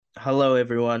Hello,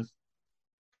 everyone.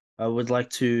 I would like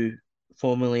to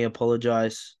formally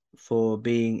apologize for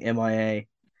being MIA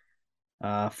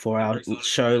for our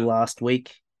show last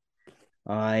week.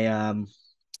 I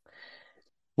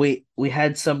we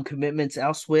had some commitments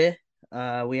elsewhere.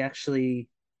 We actually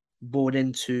bought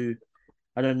into,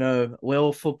 I don't know, we're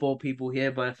all football people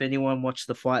here, but if anyone watched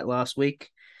the fight last week,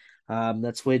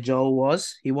 that's where Joel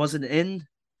was. He wasn't at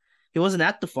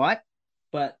the fight,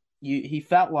 but he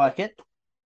felt like it.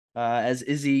 As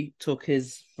Izzy took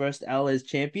his first L as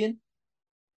champion.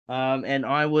 And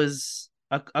I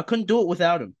couldn't do it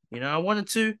without him. I wanted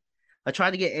to. I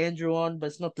tried to get Andrew on, but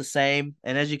it's not the same.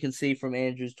 And as you can see from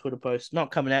Andrew's Twitter post,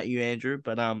 not coming at you, Andrew,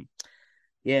 but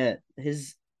yeah,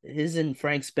 his and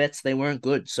Frank's bets, they weren't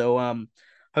good. So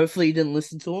hopefully you didn't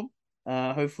listen to him.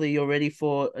 Hopefully you're ready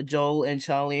for Joel and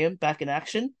Sharleam back in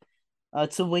action.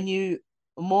 To win you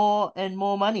more and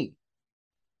more money.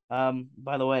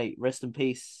 By the way, rest in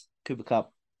peace, Cooper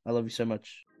Cup. I love you so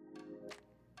much.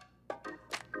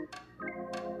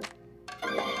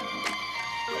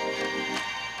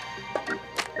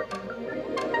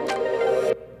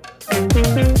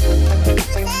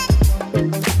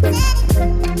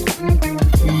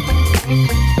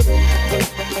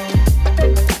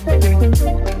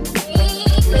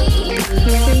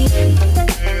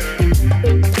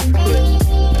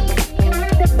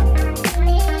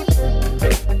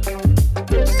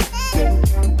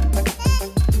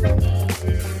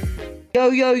 Yo,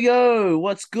 yo, yo,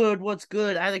 what's good? What's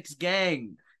good, Addicts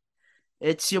gang?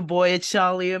 It's your boy, it's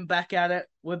Charlie. I'm back at it.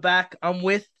 We're back. I'm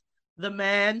with the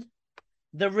man,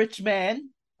 the rich man,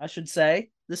 I should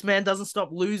say. This man doesn't stop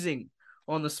losing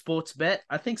on the sports bet.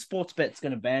 I think sports bet's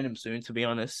going to ban him soon, to be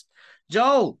honest.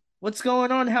 Joel, what's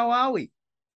going on? How are we?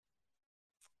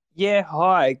 Yeah,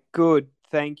 hi. Good.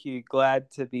 Thank you.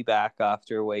 Glad to be back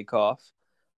after a week off.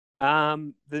 The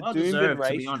Well Doomben deserved, to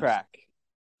be honest. racetrack.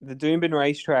 The Doomben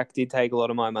racetrack did take a lot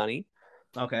of my money.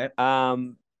 Okay.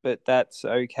 But that's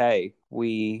okay.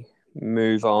 We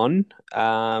move on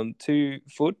to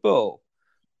football.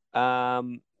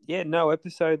 Yeah, no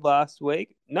episode last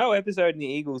week. No episode and the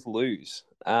Eagles lose.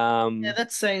 Yeah,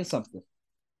 that's saying something.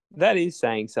 That is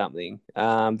saying something.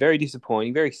 Very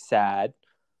disappointing, very sad.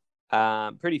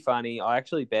 Pretty funny. I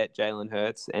actually bet Jalen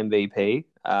Hurts MVP.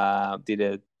 Did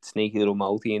a sneaky little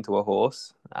multi into a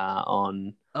horse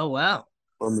on Oh, wow.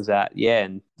 when was that? Yeah,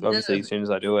 and Yeah. obviously as soon as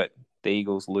I do it, the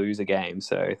Eagles lose a game.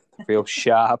 So real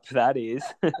sharp that is.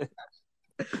 Did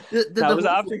No, the it was horse...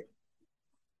 after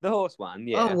the horse won. Oh,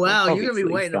 Yeah, wow. You're going to be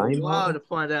obviously waiting a same. while to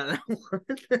find out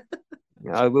that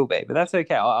one. I will be, but that's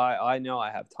okay. I know I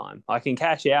have time. I can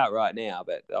cash out right now,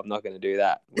 but I'm not going to do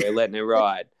that. We're letting it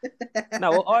ride.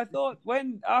 No, well, I thought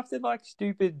when after like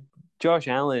stupid Josh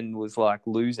Allen was like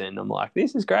losing, I'm like,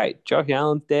 this is great. Josh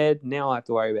Allen's dead. Now I have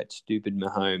to worry about stupid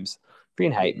Mahomes.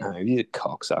 Freaking hate Yeah. Mahomes. He's a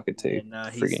cocksucker Yeah, too. no,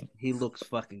 Friggin' he looks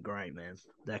fucking great, man.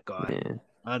 That guy. yeah.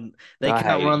 And they I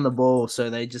can't hate run him. the ball, so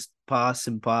they just pass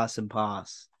and pass and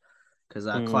pass. Because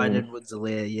Clyde Mm.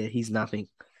 Edwards-Helaire, yeah, he's nothing.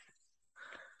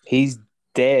 He's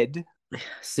dead.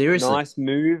 Seriously. Nice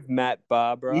move, Matt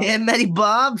Barbara. Yeah, Matty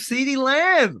Bob, CeeDee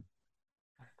Lamb.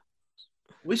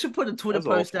 We should put a That Twitter was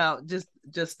post awful. out.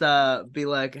 Just be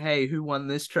like, hey, who won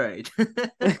this trade?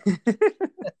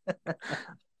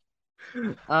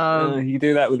 um, You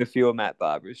do that with a few of Matt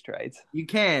Barbara's trades. you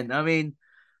can. I mean,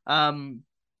 um,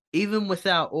 even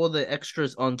without all the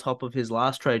extras on top of his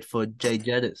last trade for Jay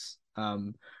Jettis,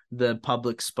 the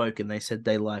public spoke and they said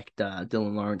they liked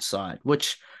Dylan Lawrence's side.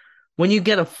 Which, when you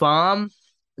get a farm,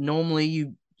 normally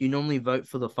you normally vote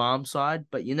for the farm side,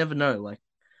 but you never know. Like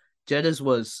Jettis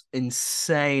was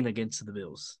insane against the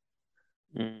Bills.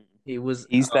 Mm. He was.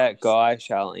 He's that guy,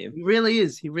 Sharleam. He really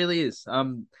is. He really is.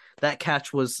 That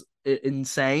catch was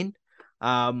insane.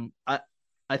 I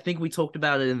think we talked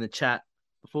about it in the chat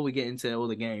before we get into all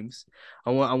the games.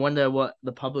 I wonder what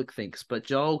the public thinks. But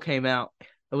Joel came out.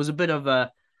 It was a bit of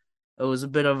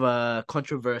a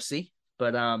controversy,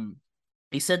 but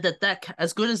he said that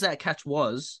as good as that catch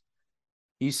was,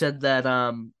 he said that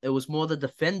it was more the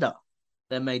defender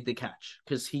that made the catch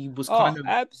because he was Oh, kind of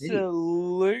idiot.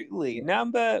 absolutely. Yeah.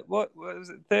 Number, what was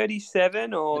it,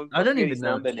 37 or I I don't forget even his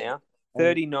know. number now, Um,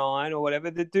 39 or whatever.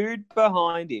 The dude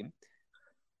behind him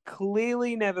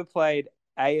clearly never played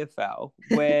AFL,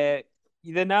 where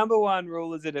the number one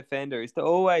rule as a defender is to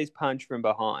always punch from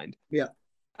behind. yeah.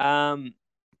 Um,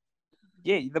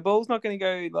 yeah, the ball's not going to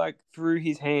go like through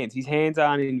his hands. His hands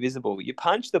aren't invisible. You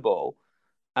punch the ball.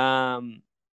 Um,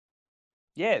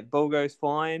 yeah, the ball goes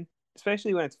flying,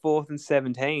 especially when it's 4th and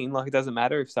 17. Like, it doesn't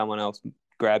matter if someone else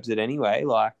grabs it anyway.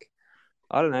 Like,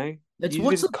 I don't know. It's Use a bit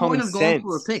what's the of point common of going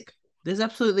for a sense. pick? There's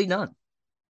absolutely none.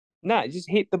 No, just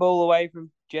hit the ball away from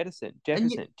And Jefferson,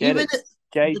 even Jetters,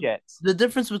 J the Jets. the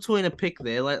difference between a pick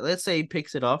there, like let's say he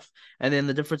picks it off, and then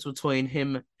the difference between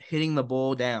him hitting the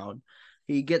ball down,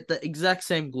 he get the exact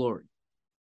same glory.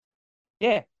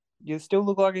 Yeah, you still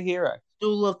look like a hero.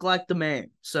 Still look like the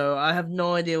man. So I have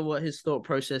no idea what his thought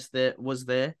process there was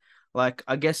there. Like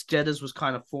I guess Jedders was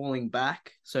kind of falling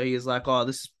back, so he's like, "Oh,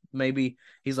 this maybe."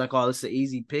 He's like, "Oh, this is an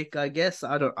easy pick." I guess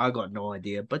I got no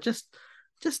idea, but just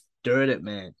dirt it,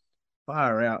 man.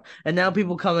 Fire out. And now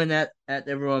people coming at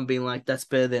everyone being like, "That's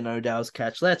better than Odell's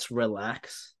catch." Let's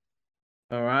relax.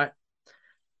 All right.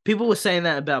 People were saying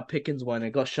that about Pickens one. It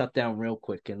got shut down real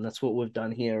quick, and that's what we've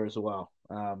done here as well.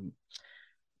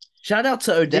 Shout out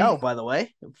to The Odell, by the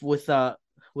way, with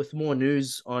more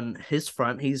news on his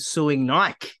front. He's suing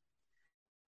Nike.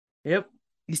 Yep,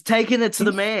 he's taking it to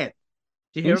the he's man.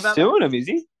 Did you hear he's about that? suing him, is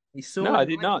he? He's No, suing I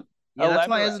did not. Nike. Yeah, Elaborate. that's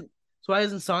why he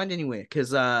hasn't signed anywhere.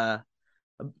 Because I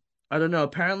don't know.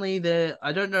 Apparently,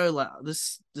 I don't know. Like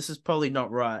this is probably not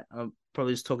right. I'm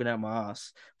probably just talking out my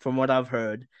ass. From what I've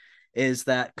heard, is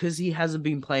that because he hasn't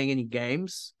been playing any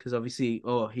games, because obviously,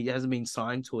 he hasn't been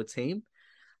signed to a team.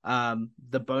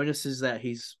 The bonuses that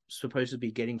he's supposed to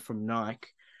be getting from Nike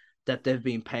that they've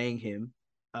been paying him,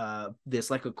 there's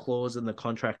like a clause in the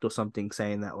contract or something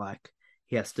saying that like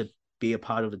he has to be a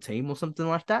part of a team or something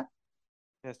like that.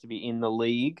 Has to be in the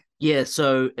league. Yeah,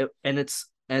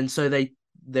 and so they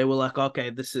were like, okay,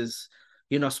 this is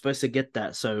you're not supposed to get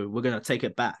that, so we're gonna take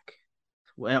it back.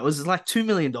 Well, it was like $2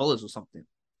 million or something.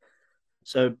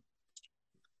 So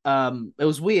it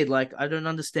was weird. Like I don't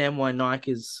understand why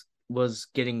Nike was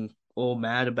getting all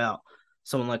mad about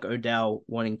someone like Odell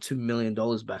wanting $2 million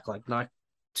back. Like Nike,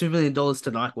 $2 million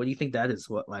to Nike. What do you think that is?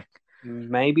 What like?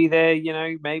 Maybe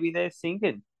they're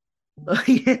sinking.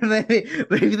 Yeah,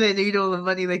 maybe they need all the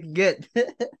money they can get.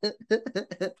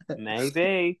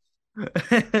 Maybe.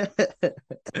 But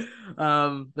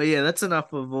yeah, that's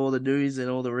enough of all the news and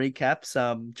all the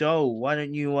recaps. Joel, why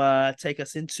don't you take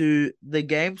us into the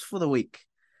games for the week?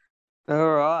 All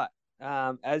right.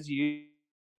 As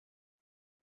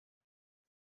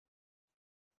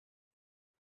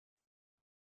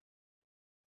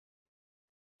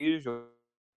usual,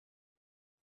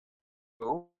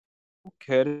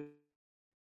 Curtis.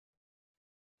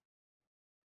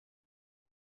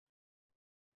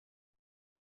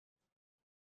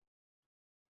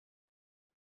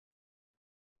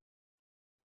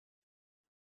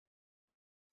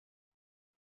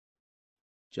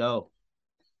 Joel,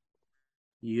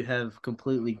 you have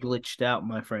completely glitched out,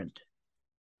 my friend.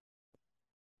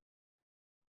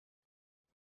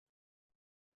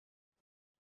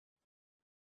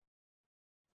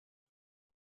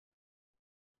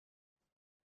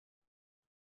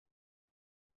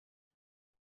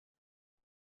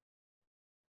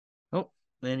 Oh,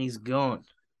 then he's gone.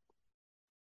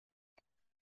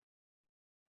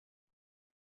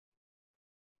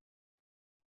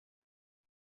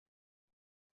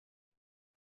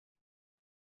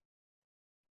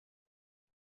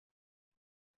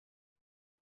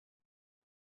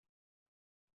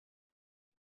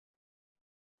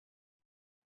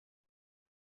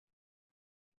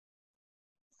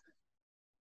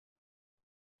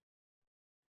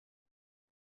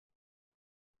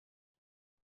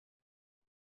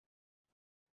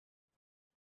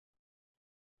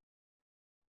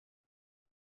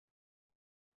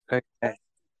 Okay.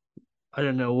 I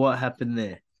don't know what happened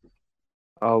there.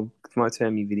 I'll might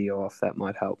turn my video off. That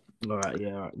might help. All right,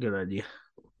 yeah, all right, good idea.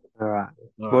 All right.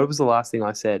 All right, What was the last thing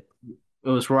I said? it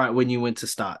was right when you went to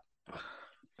start.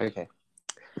 Okay.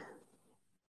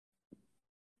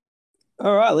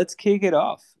 All right. Let's kick it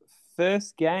off.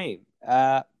 First game.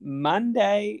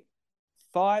 Monday,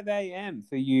 5 a.m.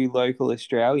 for you local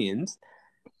Australians.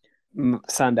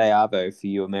 Sunday Arvo for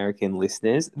you American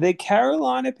listeners. The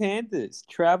Carolina Panthers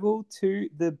travel to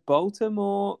the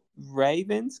Baltimore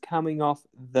Ravens coming off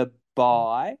the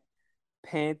bye.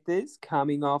 Panthers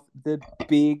coming off the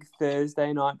big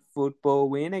Thursday night football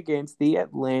win against the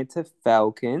Atlanta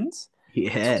Falcons.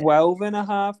 Yeah.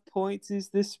 12.5 points is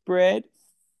the spread.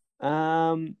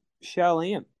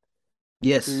 Sharleam,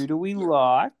 Yes. who do we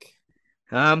like?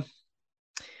 Um,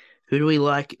 who do we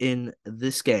like in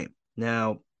this game?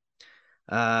 Now,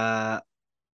 uh,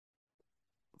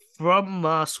 from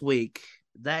last week,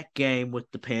 that game with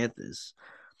the Panthers,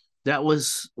 that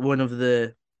was one of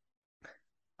the.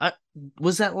 I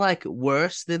was that like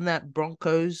worse than that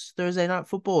Broncos Thursday night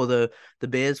football or the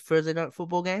Bears Thursday night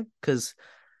football game? Because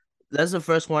that's the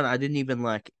first one I didn't even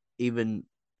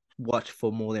watch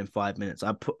for more than 5 minutes.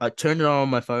 I turned it on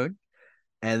my phone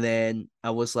and then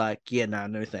I was like, yeah, nah,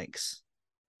 no thanks.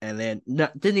 and then no,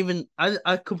 didn't even.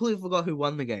 I completely forgot who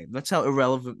won the game. That's how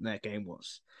irrelevant that game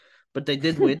was. But they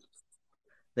did win.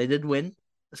 They did win.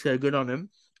 So good on him.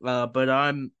 But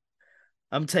I'm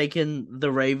taking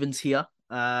the Ravens here.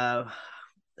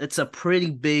 It's a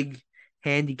pretty big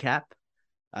handicap.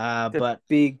 It's a But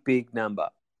big, big number.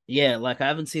 yeah, like I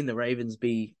haven't seen the Ravens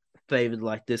be favored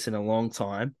like this in a long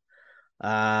time.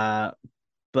 Uh,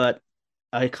 but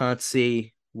I can't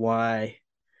see why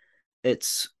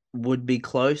it's would be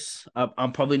close.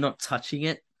 I'm probably not touching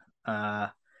it. Uh,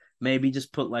 maybe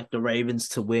just put like the Ravens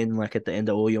to win, like at the end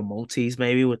of all your multis,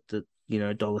 maybe with the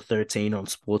 $1.13 on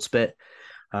Sportsbet.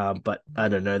 But I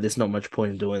don't know. There's not much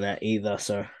point in doing that either.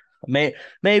 So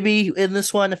maybe in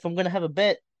this one, if I'm gonna have a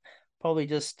bet, probably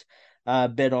just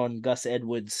bet on Gus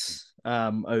Edwards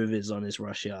overs on his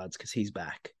rush yards because he's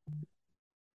back.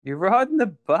 You're riding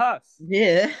the bus.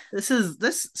 Yeah,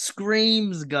 this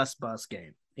screams Gus Bus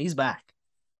game. He's back.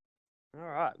 All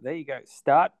right, there you go.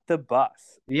 Start the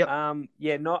bus. Yep.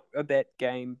 Yeah, not a bet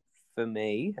game for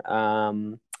me.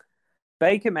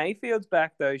 Baker Mayfield's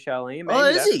back though, Charlene. Oh, Maybe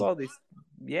is that's he? why this.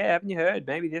 Yeah, haven't you heard?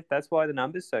 Maybe that's why the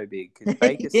number's so big because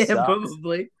Baker Yeah, sucks.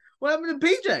 probably. What happened to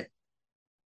PJ?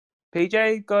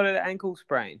 PJ got an ankle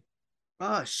sprain.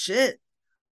 Oh shit.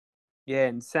 Yeah,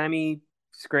 and Sammy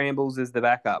scrambles as the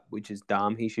backup, which is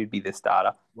dumb. He should be the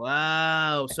starter.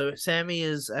 Wow. So Sammy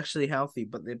is actually healthy,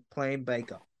 but they're playing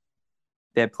Baker.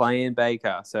 They're playing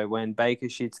Baker, so when Baker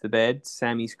shits the bed,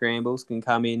 Sammy scrambles can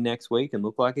come in next week and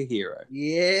look like a hero.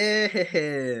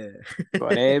 Yeah.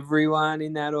 What everyone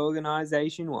in that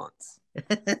organization wants.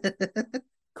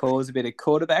 Cause a bit of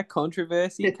quarterback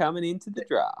controversy coming into the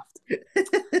draft.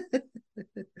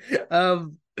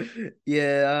 um,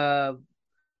 yeah.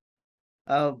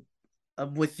 Um,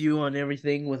 I'm with you on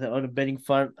everything with on a betting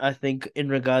front. I think in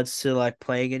regards to like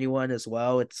playing anyone as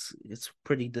well, it's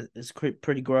pretty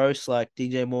gross. Like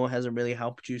DJ Moore hasn't really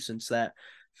helped you since that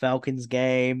Falcons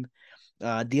game.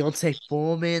 Deontay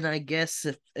Foreman, I guess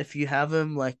if you have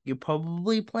him, like you're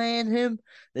probably playing him.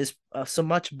 There's some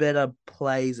much better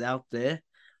plays out there.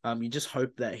 You just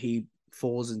hope that he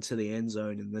falls into the end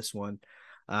zone in this one.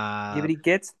 Yeah, Uh, but he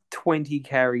gets 20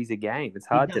 carries a game. It's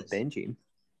he hard to does. bench him.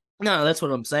 No, that's what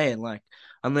I'm saying. Like,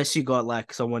 unless you got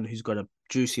like someone who's got a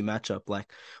juicy matchup,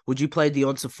 like, would you play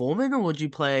Deontay Foreman or would you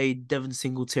play Devin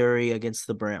Singletary against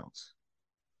the Browns?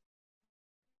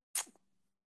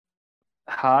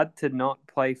 Hard to not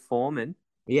play Foreman.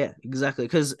 Yeah, exactly.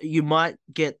 Because you might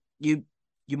get the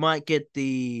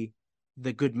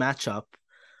good matchup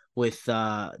with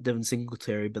Devin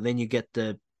Singletary, but then you get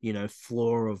the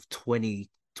floor of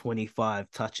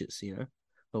 20-25 touches,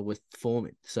 but with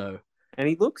Foreman. So And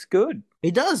he looks good.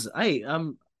 he does. He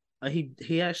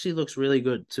actually looks really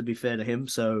good, to be fair to him.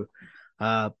 So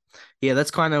yeah,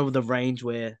 that's kind of the range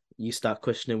where you start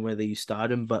questioning whether you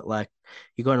start him, but like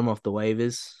you got him off the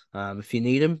waivers. If you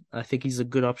need him, I think he's a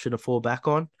good option to fall back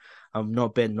on. I'm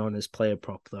not betting on his player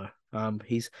prop though.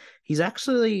 He's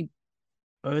actually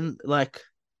owned like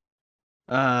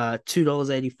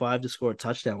 $2.85 to score a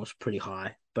touchdown was pretty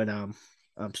high, but I'm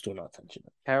still not touching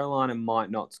Carolina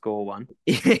might not score one.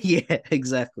 it. Yeah,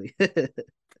 exactly.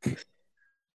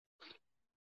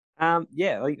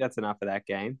 Yeah, I think that's enough of that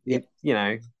game. Yep.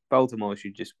 Baltimore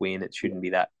should just win. It shouldn't be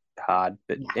that hard.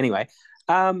 But anyway,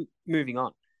 moving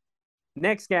on.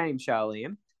 Next game,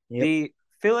 Sharleam. Yep. The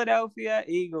Philadelphia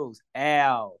Eagles.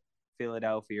 Our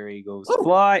Philadelphia Eagles. Ooh.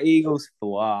 Fly, Eagles,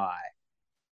 fly.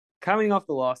 Coming off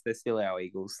the loss, they're still our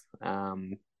Eagles.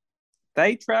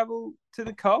 They travel to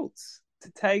the Colts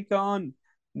to take on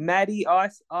Matty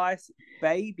Ice Ice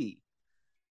Baby.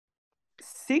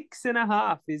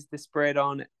 6.5 is the spread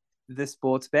on the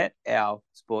sports bet, our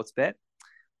sports bet.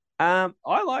 I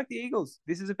like the Eagles.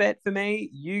 This is a bet for me.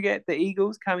 You get the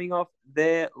Eagles coming off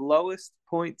their lowest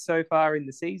point so far in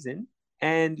the season,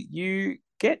 and you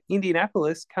get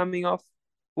Indianapolis coming off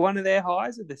one of their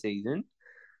highs of the season.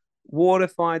 Water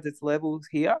finds its levels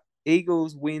here.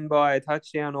 Eagles win by a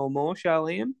touchdown or more,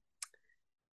 Sharleam.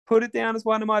 Put it down as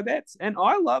one of my bets. And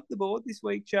I love the board this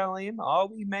week, Sharleam. I'll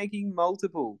be making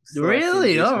multiple selections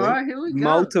Really? this All week. right, here we go.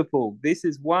 Multiple. This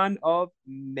is one of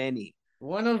many.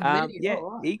 One of many. Yeah,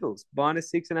 All right. Eagles,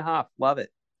 -6.5. Love it.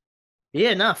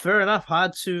 Yeah, no, fair enough.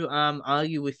 Hard to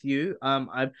argue with you.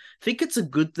 I think it's a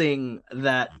good thing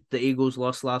that the Eagles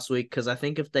lost last week because I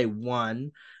think if they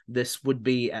won, this would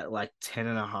be at like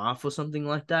 10.5 or something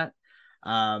like that.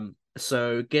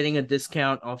 So getting a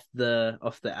discount off the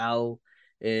L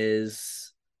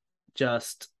is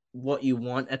just what you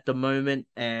want at the moment,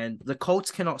 and the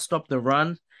Colts cannot stop the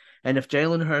run. And if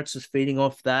Jalen Hurts is feeding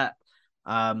off that,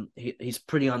 he's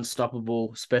pretty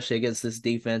unstoppable, especially against this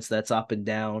defense that's up and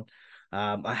down.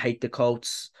 I hate the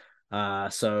Colts.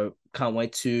 So can't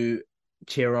wait to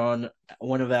cheer on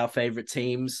one of our favorite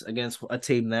teams against a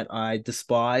team that I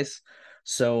despise.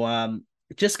 So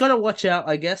just gotta watch out,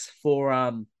 I guess, for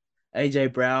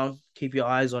AJ Brown. Keep your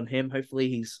eyes on him. Hopefully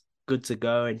he's good to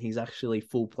go and he's actually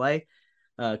full play.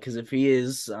 Because if he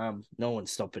is, no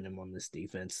one's stopping him on this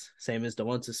defense. Same as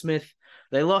Devonta Smith.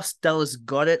 They lost Dallas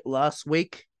Goddard last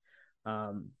week.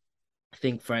 I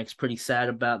think Frank's pretty sad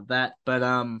about that. But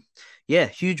yeah,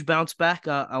 huge bounce back.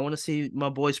 I want to see my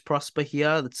boys prosper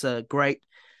here. That's a great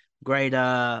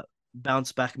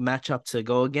bounce back matchup to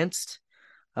go against.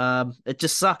 It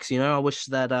just sucks, you know. I wish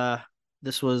that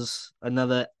this was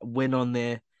another win on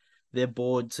their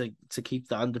board to keep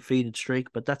the undefeated streak,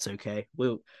 but that's okay.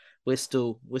 We're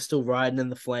still riding in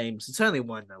the flames. It's only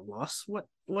one loss.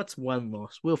 What's one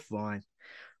loss? We're fine.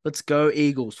 Let's go,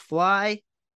 Eagles fly.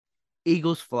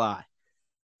 Eagles fly.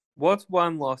 What's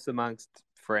one loss amongst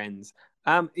friends?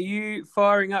 Are you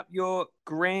firing up your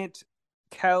Grant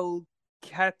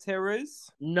Calcaterras?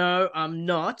 No, I'm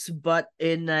not. But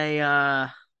in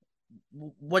a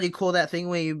what do you call that thing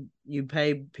where you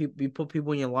pay people, you put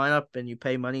people in your lineup and you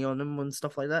pay money on them and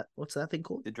stuff like that? What's that thing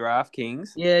called? The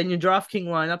DraftKings. Yeah, in your DraftKings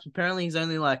lineups, apparently he's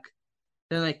only like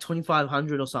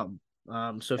 2,500 or something.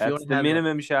 So if you That's want to the have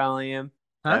minimum, Sharleam.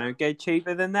 They huh? don't get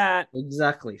cheaper than that.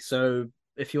 Exactly. So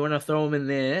if you want to throw him in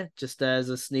there, just as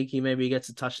a sneaky, maybe he gets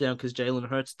a touchdown because Jalen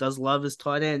Hurts does love his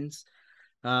tight ends.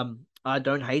 I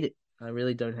don't hate it. I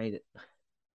really don't hate it.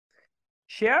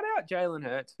 Shout out Jalen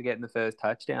Hurts for getting the first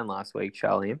touchdown last week,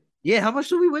 Sharleam. Yeah, how much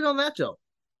did we win on that job?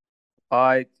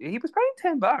 He was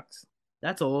paying $10.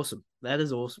 That's awesome. That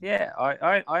is awesome. Yeah,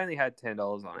 I only had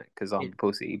 $10 on it because I'm Yeah. a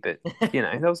pussy, but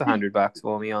that was $100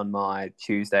 for me on my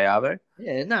Tuesday arvo.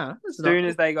 Yeah, nah, that's not. Soon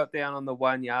as they got down on the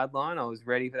 1 yard line, I was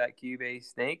ready for that QB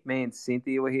sneak. Me and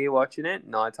Cynthia were here watching it,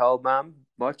 and I told Mum,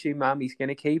 "Watch him, Mum. He's going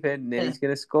to keep it, and then he's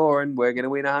going to score, and we're going to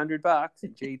win $100."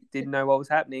 And she didn't know what was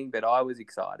happening, but I was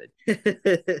excited.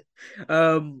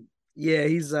 Yeah,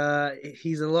 he's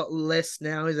a lot less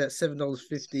now. He's at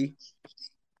 $7.50.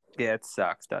 Yeah, it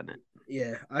sucks, doesn't it?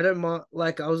 Yeah, I don't mind.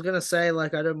 Like I was gonna say,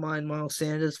 like I don't mind Miles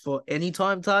Sanders for any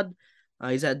time, Todd.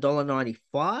 He's at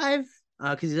 $1.95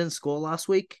 because he didn't score last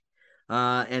week.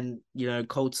 And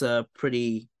Colts are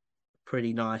pretty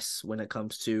nice when it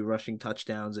comes to rushing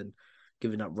touchdowns and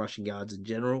giving up rushing yards in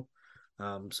general.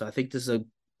 So I think this is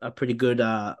a pretty good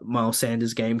Miles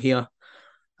Sanders game here.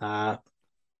 Uh,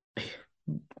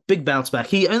 Big bounce back.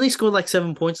 He only scored like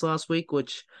 7 points last week,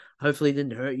 which hopefully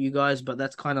didn't hurt you guys. But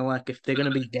that's kind of like if they're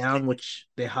gonna be down, which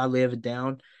they're hardly ever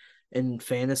down in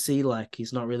fantasy, like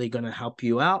he's not really gonna help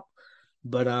you out.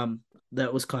 But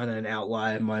that was kind of an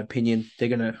outlier in my opinion. They're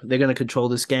gonna control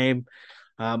this game.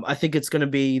 I think it's gonna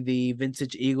be the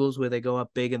vintage Eagles where they go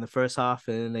up big in the first half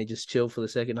and then they just chill for the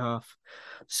second half.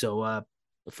 So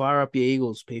fire up your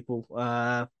Eagles, people.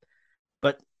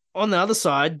 But on the other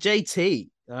side, JT.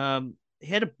 He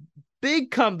had a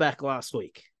big comeback last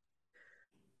week.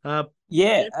 Yeah,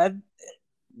 Yeah.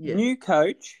 new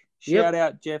coach. Yep. Shout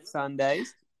out Jeff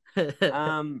Sundays.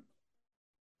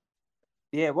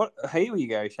 Yeah, here we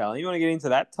go, Charlie. You want to get into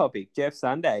that topic? Jeff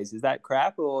Sundays, is that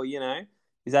crap or, is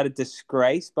that a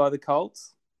disgrace by the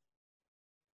Colts?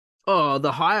 Oh,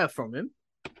 the hire from him.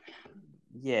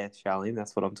 Yeah, Charlie,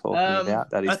 that's what I'm talking about.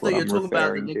 That I is thought what you were I'm talking about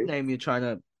the referring to. nickname you're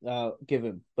trying to give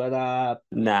him, but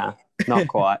Nah, not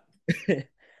quite.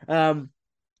 um,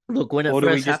 look when it Or do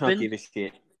we first just not happened. give a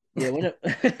shit? Yeah, when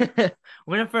it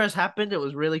when it first happened, it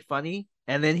was really funny,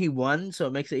 and then he won, so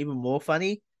it makes it even more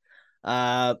funny.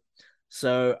 Uh,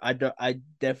 so I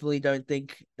definitely don't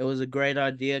think it was a great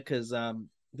idea because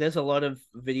there's a lot of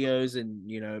videos and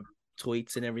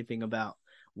tweets and everything about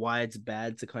why it's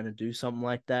bad to kind of do something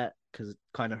like that because it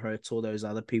kind of hurts all those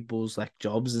other people's like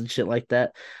jobs and shit like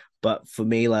that. But for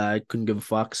me, like I couldn't give a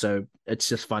fuck, so it's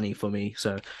just funny for me.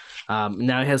 So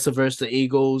now he has to verse the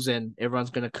Eagles, and everyone's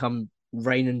gonna come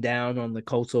raining down on the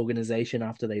Colts organization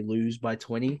after they lose by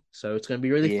 20. So it's gonna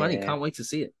be really funny. Yeah. Can't wait to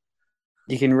see it.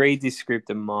 You can read this script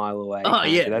a mile away, Oh can't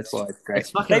yeah, you? That's why it's great.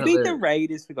 it's fucking They beat the hilarious.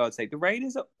 Raiders, for God's sake. The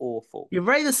Raiders are awful. Your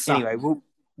Raiders suck. Anyway,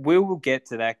 we will get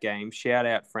to that game. Shout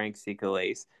out Frank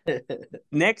Sicalese.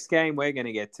 Next game we're going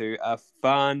to get to a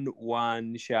fun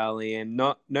one, Charlie, and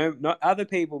not other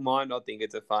people might not think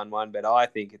it's a fun one, but I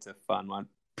think it's a fun one.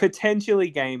 Potentially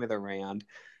game of the round,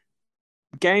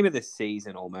 game of the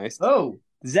season almost. Oh,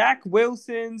 Zach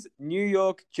Wilson's New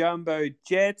York Jumbo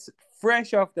Jets,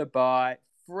 fresh off the bye,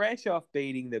 fresh off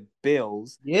beating the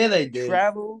Bills. yeah, they did.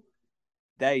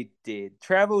 They did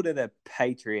travel to the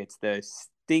Patriots, the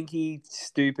stinky,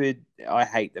 stupid. I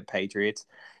hate the Patriots.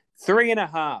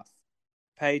 3.5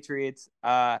 Patriots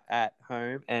are at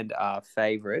home and are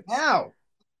favourites. How?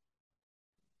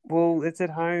 Well, it's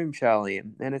at home,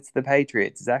 Sharleam, and it's the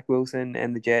Patriots. Zach Wilson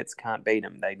and the Jets can't beat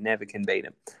them. They never can beat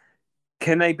them.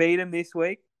 Can they beat them this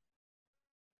week?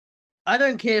 I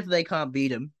don't care if they can't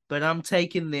beat him, but I'm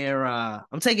taking their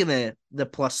the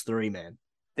 +3, man.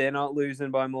 They're not losing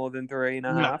by more than three and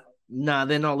a No, half. no,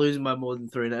 they're not losing by more than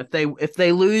three. Now, if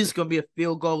they lose, it's gonna be a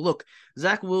field goal. Look,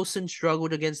 Zach Wilson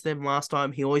struggled against them last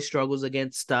time. He always struggles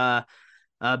against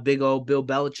big old Bill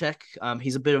Belichick.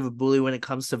 He's a bit of a bully when it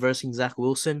comes to versing Zach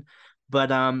Wilson.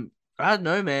 But I don't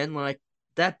know, man. Like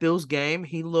that Bills game,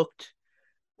 he looked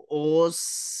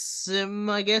awesome,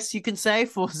 I guess you can say,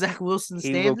 for Zach Wilson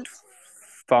He looked standards.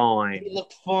 He fine.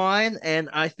 looked fine, and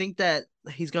I think that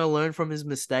he's going to learn from his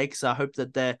mistakes. I hope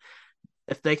that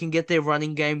if they can get their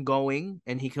running game going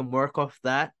and he can work off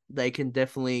that, they can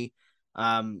definitely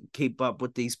keep up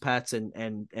with these Pats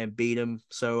and beat them.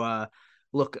 So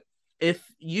look, if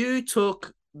you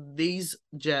took these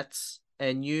Jets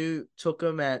and you took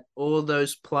them at all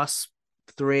those +3.5,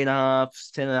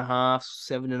 10.5,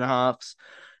 7.5,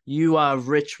 you are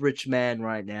rich man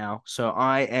right now. So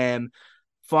I am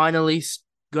finally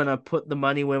gonna put the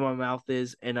money where my mouth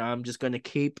is, and I'm just gonna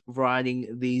keep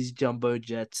riding these jumbo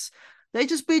Jets. They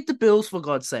just beat the Bills, for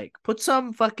God's sake. Put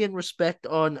some fucking respect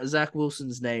on Zach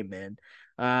Wilson's name, man.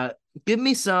 Uh, Give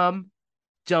me some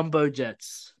jumbo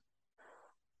Jets.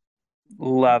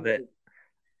 Love it.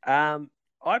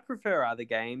 I prefer other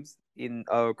games in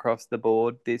across the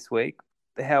board this week.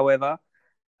 However,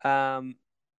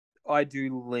 I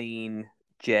do lean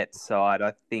Jets side.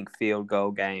 I think field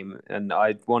goal game, and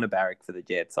I want to barrack for the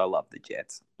Jets. I love the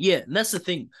Jets. Yeah, and that's the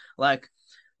thing. Like,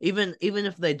 even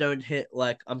if they don't hit,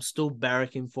 like I'm still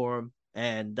barracking for them,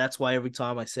 and that's why every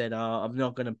time I said, I'm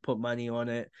not gonna put money on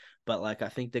it, but like I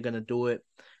think they're gonna do it.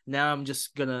 Now I'm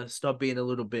just gonna stop being a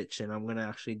little bitch, and I'm gonna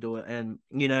actually do it. And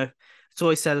it's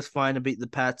always satisfying to beat the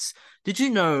Pats. Did you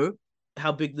know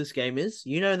how big this game is?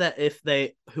 You know that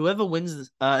whoever wins this,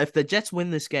 if the Jets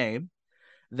win this game,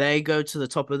 they go to the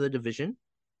top of the division,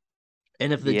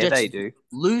 and if the Yeah, Jets they do.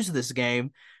 lose this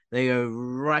game, they go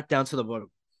right down to the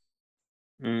bottom.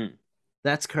 Mm.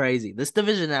 That's crazy. This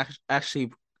division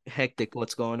actually hectic.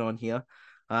 What's going on here?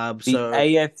 The So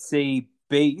AFC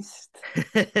beast,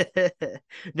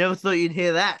 never thought you'd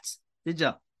hear that, did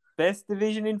you? best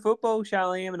division in football,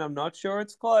 Shalliam, and I'm not sure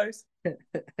it's close.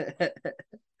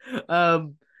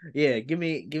 um, yeah. Give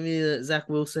me the Zach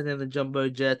Wilson and the Jumbo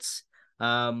Jets.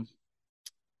 Um,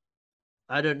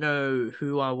 I don't know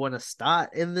who I want to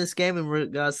start in this game in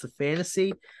regards to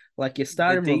fantasy. Like you're The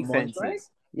starting Ramondre. defenses.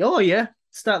 Oh yeah,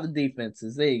 start the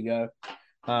defenses. There you go.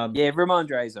 Yeah,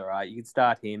 Ramondre's all right. You can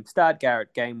start him. Start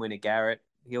Garrett, game winner Garrett.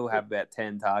 He'll have about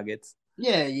 10 targets.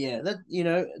 Yeah.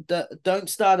 That don't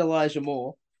start Elijah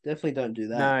Moore. Definitely don't do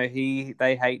that. No,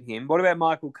 they hate him. What about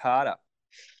Michael Carter?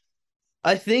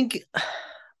 I think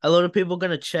a lot of people are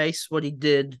gonna chase what he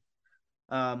did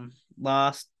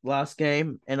last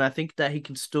game, and I think that he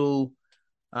can still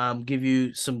give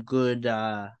you some good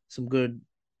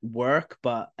work.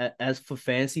 But as for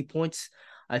fantasy points,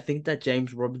 I think that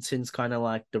James Robinson's kind of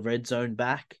like the red zone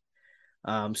back.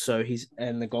 So he's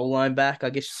and the goal line back.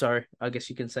 I guess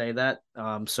you can say that.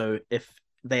 So if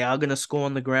they are gonna score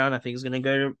on the ground, I think it's gonna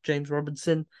go to James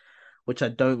Robinson, which I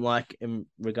don't like in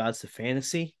regards to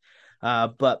fantasy.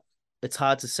 But it's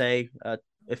hard to say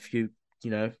if you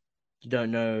don't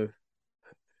know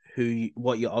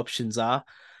what your options are.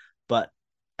 But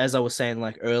as I was saying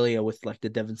like earlier with like the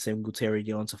Devin Singletary,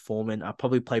 Deonta Foreman, I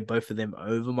probably play both of them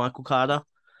over Michael Carter.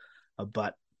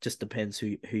 But just depends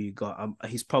who you got.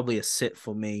 He's probably a sit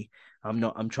for me.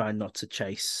 I'm trying not to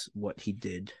chase what he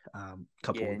did a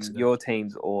couple Yeah, weeks and ago. your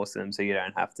team's awesome, so you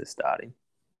don't have to start him.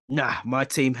 Nah, my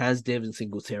team has Devin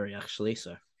Singletary actually,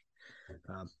 so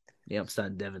um, yeah, I'm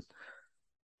starting Devin.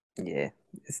 Yeah.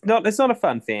 It's not a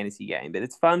fun fantasy game, but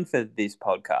it's fun for this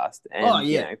podcast Oh and,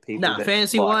 yeah, people nah, that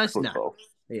fantasy like wise, nah, football.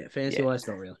 yeah, fantasy Yeah. wise,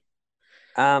 not really.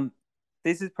 Um,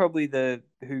 this is probably the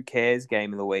who cares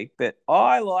game of the week, but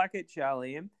I like it,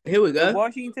 Charlie. Here we The go.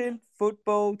 Washington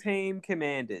football team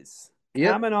Commanders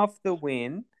Yep. coming off the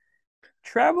win,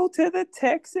 travel to the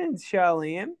Texans,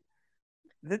 Charlie.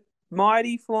 The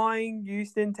mighty flying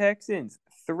Houston Texans,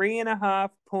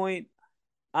 3.5 point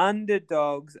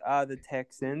underdogs are the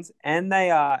Texans, and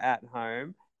they are at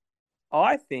home.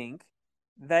 I think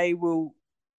they will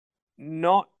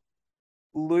not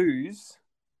lose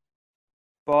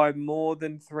by more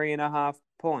than 3.5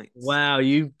 points. Wow,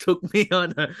 you took me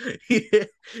on a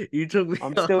you took me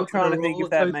I'm on still a trying to think if roller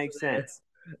that coaster makes there. sense.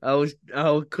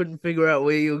 I couldn't figure out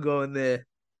where you were going there.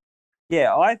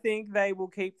 Yeah, I think they will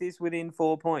keep this within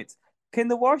 4 points. Can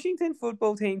the Washington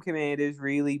football team Commanders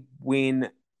really win?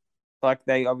 Like,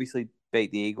 they obviously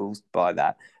beat the Eagles by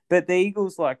that, but the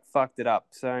Eagles like fucked it up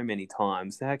so many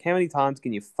times. Like, how many times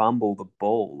can you fumble the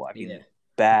ball like Yeah. in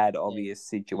bad Yeah. obvious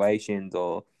situations,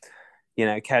 or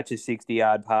catch a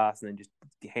 60-yard pass and then just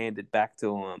hand it back to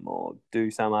them, or do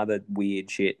some other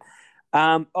weird shit.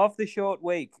 Off the short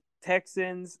week,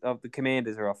 Texans of the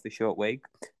Commanders are off the short week.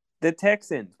 The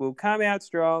Texans will come out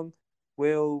strong,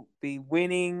 will be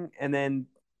winning, and then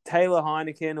Taylor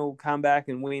Heineken will come back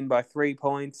and win by 3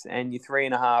 points, and your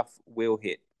 3.5 will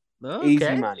hit. Easy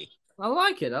Okay. money. I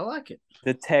like it. I like it.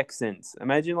 The Texans.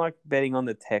 Imagine like betting on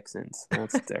the Texans.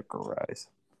 That's gross.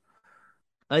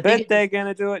 I think But it just they're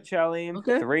gonna do it, Sharleam.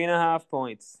 okay. 3.5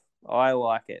 points. I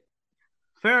like it.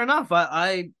 Fair enough.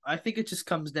 I think it just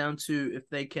comes down to if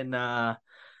they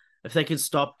can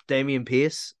stop Damian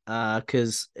Pierce.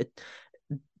 Because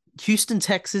Houston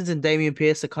Texans and Damian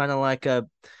Pierce are kind of like a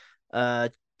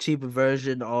cheaper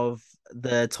version of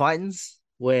the Titans,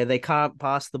 where they can't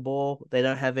pass the ball. They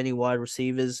don't have any wide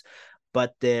receivers,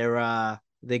 but their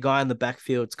guy in the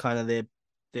backfield's kind of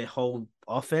their whole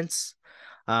offense.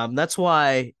 That's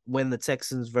why when the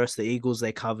Texans versus the Eagles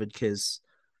they covered, because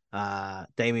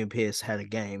Damian Pierce had a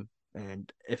game,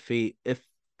 and if the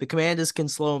Commanders can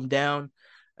slow him down,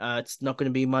 it's not going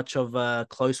to be much of a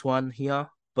close one here.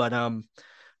 But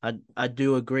I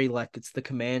do agree. Like, it's the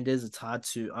Commanders. It's hard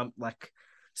to like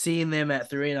seeing them at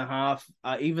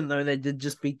 3.5. Even though they did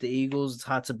just beat the Eagles, it's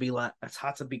hard to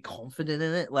be confident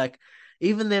in it. Like,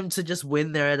 even them to just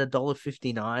win there at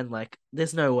 $1.59. Like,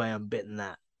 there's no way I'm betting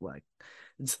that. Like,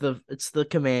 it's the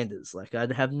Commanders. Like,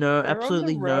 I'd have They're on the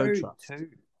absolutely no road trust. too.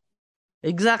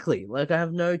 Exactly. Like, I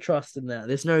have no trust in that.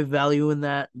 There's no value in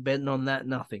that, betting on that,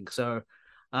 nothing. So,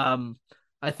 um,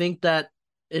 I think that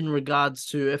in regards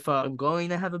to if I'm going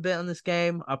to have a bet on this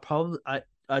game,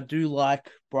 I do like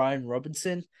Brian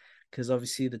Robinson, because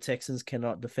obviously the Texans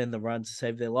cannot defend the run to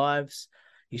save their lives.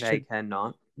 He They should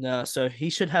cannot. No, so he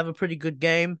should have a pretty good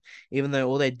game, even though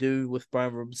all they do with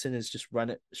Brian Robinson is just run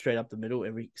it straight up the middle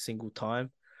every single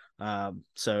time.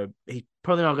 So he's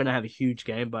probably not going to have a huge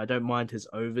game, but I don't mind his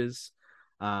overs.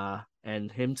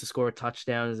 And him to score a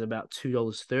touchdown is about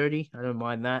 $2.30. I don't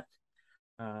mind that.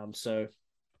 So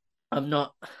I'm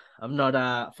not,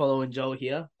 following Joel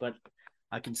here, but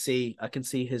I can see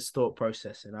his thought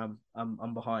process, and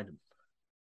I'm behind him.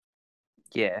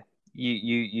 Yeah,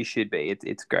 you should be.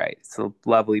 It's great. It's a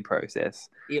lovely process.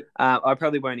 Yep. I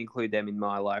probably won't include them in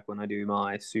my like when I do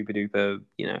my super duper,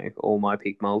 all my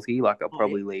pick multi. Like, I'll Oh yeah,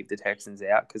 probably leave the Texans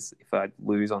out because if I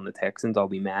lose on the Texans, I'll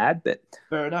be mad. But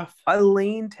fair enough. I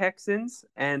lean Texans,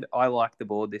 and I like the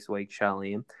board this week,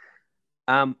 Charlian.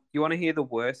 You want to hear the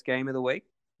worst game of the week?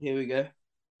 Here we go.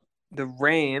 The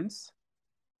Rams,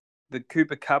 the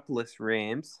Cooper Cupless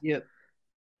Rams, Yep.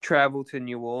 travel to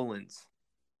New Orleans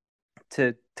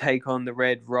to take on the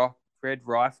Red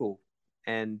Rifle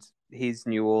and his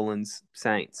New Orleans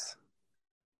Saints.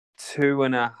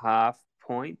 2.5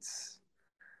 points.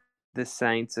 The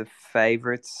Saints are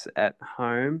favorites at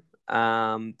home.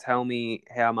 Tell me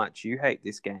how much you hate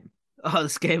this game. Oh,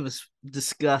 this game is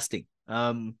disgusting.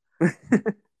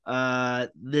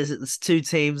 There's two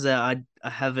teams that I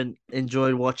haven't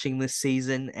enjoyed watching this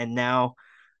season, and now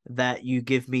that you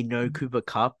give me no Cooper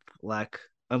Cup, like,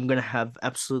 I'm gonna have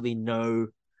absolutely no.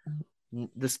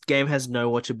 This game has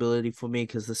no watchability for me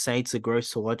because the Saints are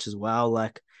gross to watch as well.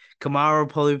 Like, Kamara will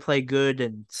probably play good,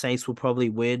 and Saints will probably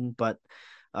win, but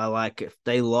like, if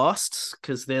they lost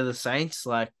because they're the Saints,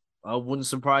 like, I wouldn't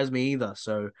surprise me either.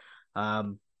 So,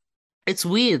 um, it's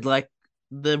weird. Like,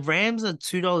 the Rams are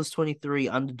 $2.23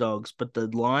 underdogs, but the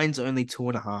line's only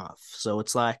 2.5. So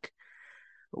it's like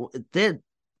they're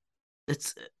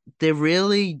it's they're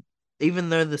really, even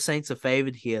though the Saints are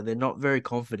favored here, they're not very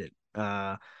confident.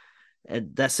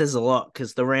 And that says a lot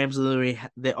because the Rams are literally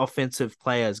their offensive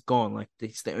player is gone. Like,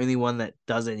 it's the only one that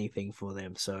does anything for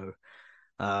them. So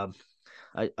um,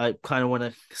 I kind of want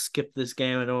to skip this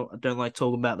game. I don't like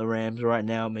talking about the Rams right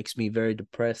now. It makes me very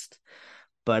depressed.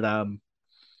 But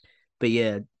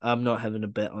yeah, I'm not having a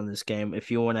bet on this game.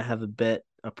 If you want to have a bet,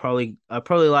 I probably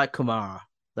like Kamara.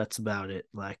 That's about it.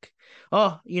 Like,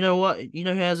 oh, you know what? You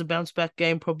know who has a bounce back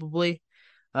game probably?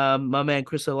 My man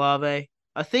Chris Olave.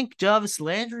 I think Jarvis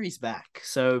Landry's back.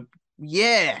 So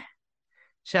yeah,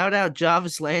 shout out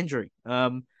Jarvis Landry.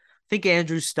 I think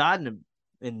Andrew's starting him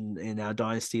in our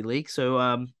dynasty league.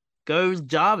 So go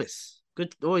Jarvis.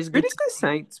 Good, always Who good. did the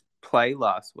Saints play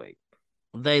last week?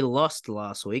 They lost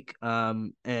last week.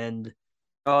 And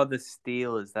Oh, the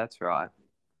Steelers. That's right.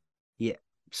 yeah,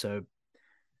 so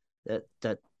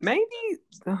that Maybe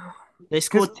they because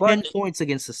scored 10 like points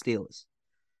against the Steelers.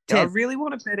 Yeah, I 10th. really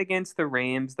want to bet against the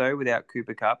Rams though without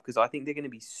Cooper Cup because I think they're going to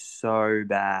be so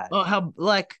bad. Oh, how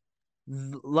like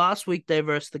last week they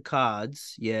versed the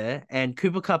Cards, yeah, and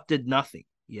Cooper Cup did nothing,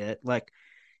 yeah. Like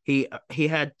he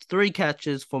had three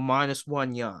catches for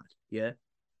 -1 yard, yeah,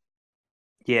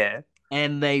 Yeah,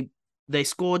 and they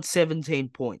scored 17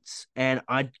 points, and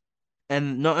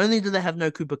not only did they have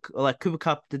no Cooper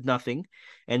Cup did nothing,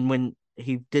 and when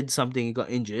he did something he got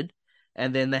injured,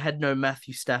 and then they had no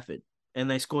Matthew Stafford, and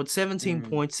they scored 17 mm.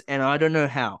 points, and I don't know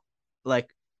how,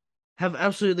 like have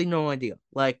absolutely no idea.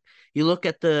 Like you look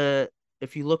at the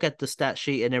if you look at the stat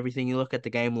sheet and everything, you look at the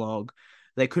game log,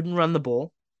 they couldn't run the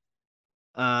ball.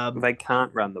 Um, They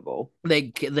can't run the ball.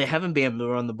 they haven't been able to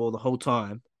run the ball the whole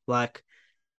time. Like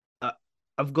uh,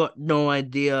 I've got no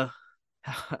idea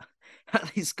how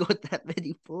they scored that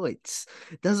many points.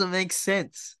 It doesn't make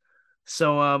sense.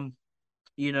 So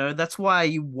that's why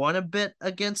you want to bet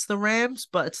against the Rams,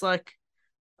 but it's like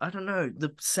I don't know.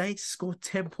 The Saints scored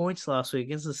 10 points last week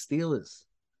against the Steelers.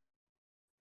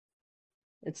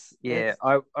 Yeah, It's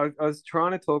I was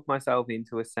trying to talk myself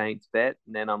into a Saints bet,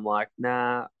 and then I'm like,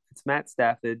 nah, it's Matt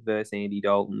Stafford versus Andy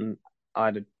Dalton.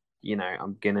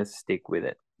 I'm gonna stick with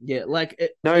it. Yeah, like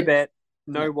it, No it's bet,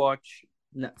 no, no watch.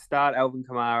 no. Start Alvin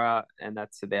Kamara, and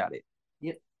that's about it.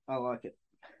 Yep, I like it.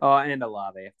 Oh, and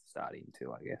Olave have to start him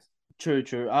too, I guess. True,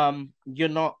 true. You're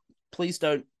not. Please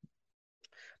don't.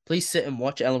 Please sit and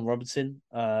watch Allen Robinson.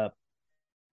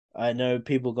 I know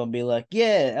people gonna be like,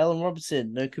 yeah, Allen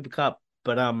Robinson, no Cooper Cup,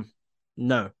 but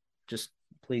no, just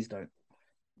please don't.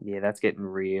 Yeah, that's getting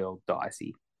real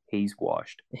dicey. He's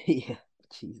washed. Yeah,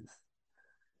 Jesus.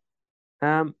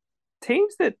 Um,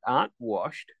 Teams that aren't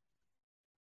washed.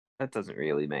 That doesn't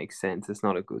really make sense. It's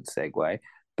not a good segue.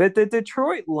 But the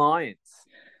Detroit Lions,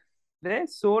 they're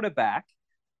sort of back,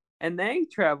 and they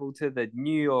travel to the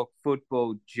New York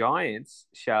Football Giants,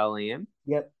 Sharleam,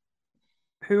 Yep.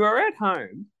 who are at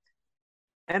home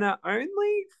and are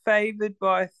only favored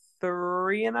by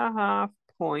 3.5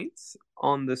 points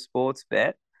on the sports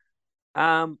bet.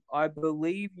 I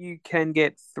believe you can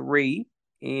get 3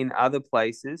 in other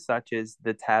places, such as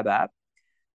the Tab app.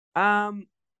 Um,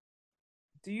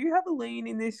 do you have a lean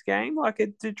in this game? Like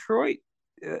at Detroit,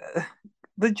 uh,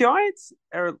 the Giants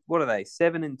are what are they?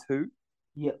 7-2.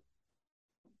 Yep.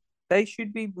 They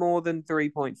should be more than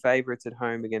 3-point favorites at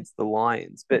home against the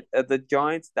Lions. But are the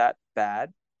Giants that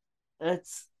bad?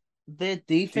 It's their Do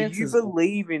defense you is.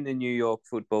 believe in the New York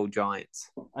Football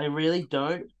Giants? I really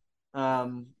don't.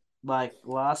 Like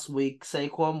last week,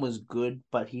 Saquon was good,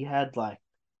 but he had like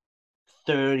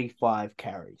 35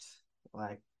 carries.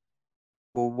 Like,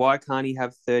 Well, why can't he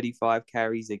have 35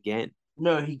 carries again?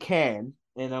 no, he can,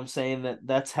 and I'm saying that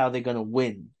that's how they're gonna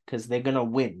win because they're gonna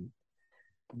win.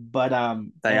 But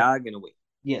They and are going to win.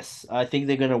 yes, I think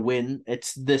they're gonna win.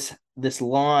 It's this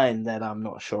line that I'm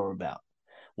not sure about.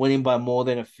 Winning by more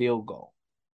than a field goal.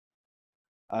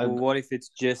 I Well, what if it's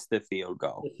just the field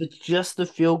goal? If it's just the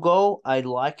field goal, I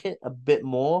like it a bit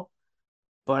more.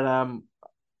 But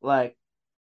like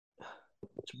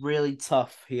it's really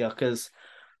tough here because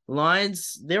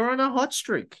Lions they're on a hot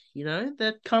streak.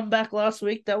 That comeback last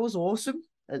week that was awesome.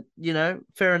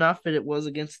 Fair enough that it was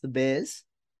against the Bears.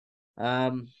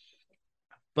 Um,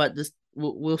 but this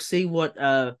we'll see what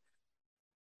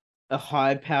a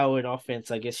high-powered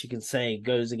offense, I guess you can say,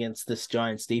 goes against this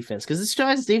Giants defense because this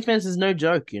Giants defense is no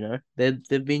joke.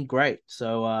 They've been great.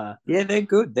 So Yeah, they're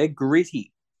good. They're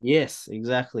gritty. yes,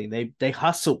 exactly. They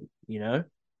hustle. They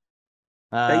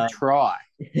Uh, try.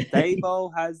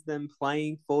 Dayball has them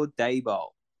playing for Dayball.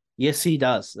 yes, he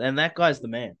does, and that guy's the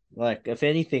man. Like, if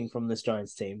anything from this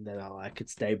Giants team that I like,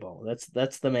 it's Dayball.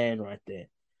 That's the man right there.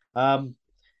 Um,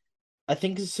 I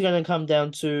think it's going to come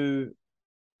down to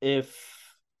if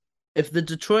if the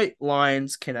Detroit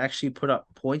Lions can actually put up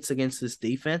points against this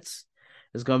defense,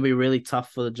 it's going to be really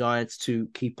tough for the Giants to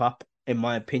keep up, in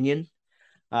my opinion.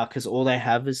 Because all they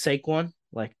have is Saquon.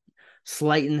 Like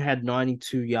Slayton had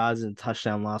 92 yards and a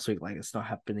touchdown last week. Like it's not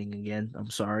happening again. I'm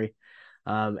sorry.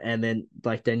 And then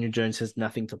like Daniel Jones has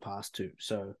nothing to pass to.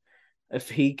 So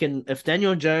if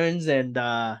Daniel Jones and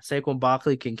Saquon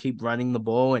Barkley can keep running the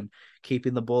ball and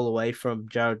keeping the ball away from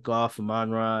Jared Goff,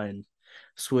 Amon-Ra, and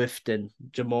Swift and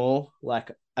Jamal,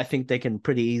 like I think they can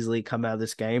pretty easily come out of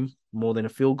this game more than a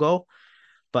field goal.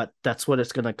 But that's what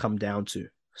it's gonna come down to.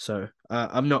 So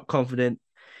I'm not confident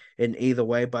in either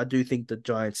way, but I do think the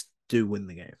Giants do win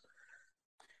the game.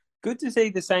 Good to see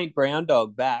the St. Brown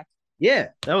dog back. Yeah,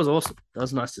 that was awesome. That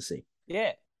was nice to see.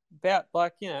 Yeah. About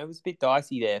it was a bit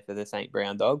dicey there for the St.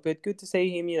 Brown dog, but good to see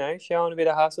him, showing a bit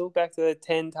of hustle. Back to the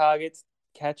 10 targets,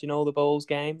 catching all the balls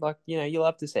game. Like, you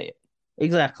love to see it.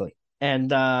 Exactly. And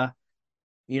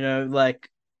like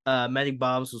Matty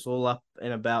Barnes was all up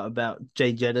and about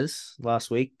Jay Jettas last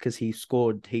week because he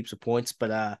scored heaps of points,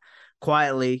 but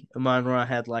quietly Amon-Ra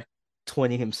had like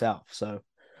 20 himself. So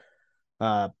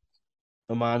uh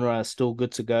Amon-Ra is still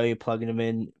good to go. You're plugging him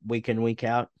in week in, week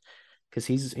out because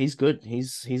he's good.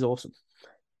 He's awesome.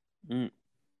 Mm.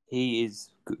 He is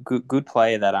good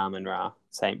player, that Amon Ra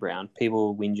St. Brown.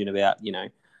 People whinging about,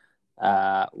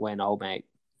 when old mate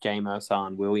Jamo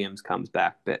San Williams comes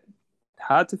back, but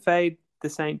hard to fade the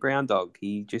St. Brown dog.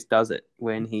 He just does it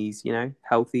when he's,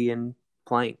 healthy and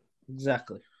playing.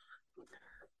 Exactly.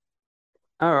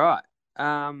 All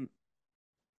right.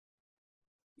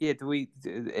 Yeah, do we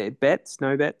bets?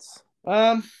 No bets?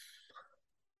 Um,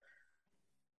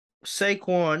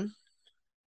 Saquon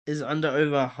is under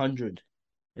over 100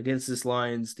 against this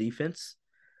Lions defense.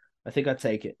 I think I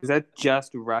take it. Is that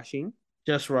just rushing?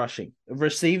 Just rushing.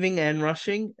 Receiving and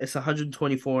rushing, it's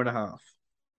 124 and a half.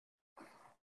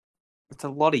 It's a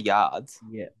lot of yards.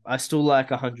 Yeah. I still like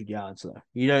 100 yards, though.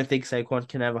 You don't think Saquon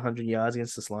can have 100 yards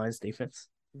against this Lions defense?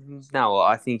 No,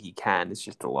 I think he can. It's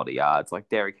just a lot of yards. Like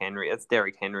Derrick Henry. That's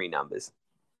Derrick Henry numbers.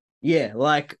 Yeah,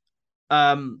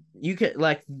 you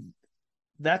can,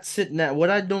 that's sitting at what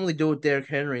I normally do with Derrick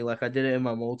Henry, like I did it in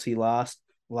my multi on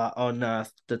the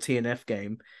TNF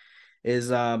game, is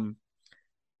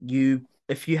you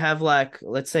if you have like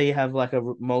let's say you have like a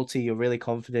multi you're really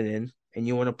confident in and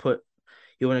you want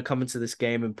to come into this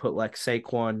game and put like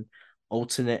Saquon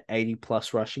alternate 80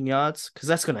 plus rushing yards because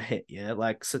that's gonna hit, yeah.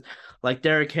 Like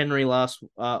Derrick Henry last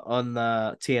on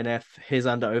the TNF, his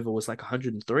under over was like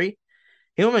 103.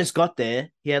 He almost got there.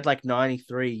 He had like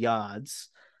 93 yards,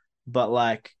 but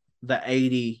like the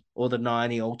 80 or the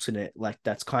 90 alternate, like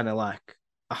that's kind of like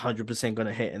 100%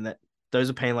 gonna hit, and that those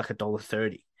are paying like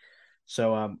 $1.30.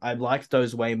 So I like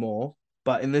those way more.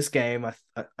 But in this game,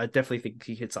 I definitely think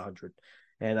he hits 100,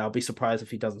 and I'll be surprised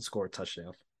if he doesn't score a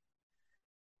touchdown.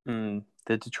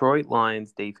 The Detroit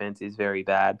Lions defense is very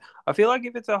bad. I feel like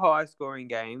if it's a high scoring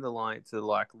game, the Lions are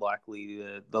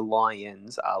the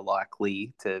Lions are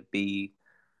likely to be,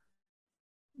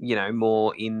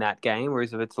 more in that game.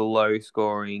 Whereas if it's a low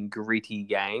scoring, gritty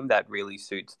game, that really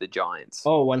suits the Giants.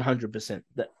 Oh, 100%.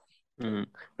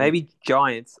 Maybe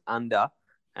Giants under,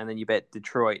 and then you bet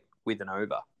Detroit with an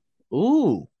over,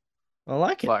 Ooh, I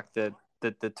like it. like the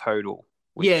total.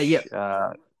 Yeah, yeah,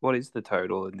 Which what is the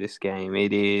total in this game?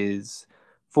 It is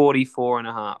 44 and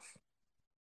a half.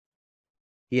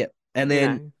 yeah. And You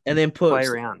then know, and then play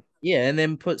around.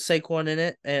 put Saquon in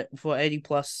it for 80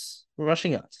 plus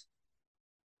rushing yards.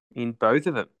 In both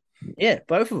of them. Yeah,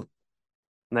 both of them.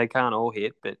 They can't all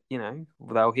hit, but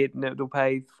they'll hit and it'll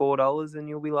pay $4 and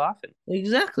you'll be laughing.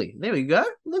 Exactly. There we go.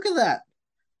 Look at that.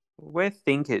 We're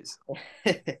thinkers.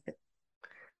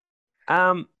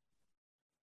 Um,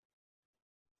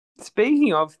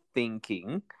 Speaking of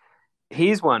thinking,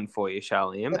 here's one for you,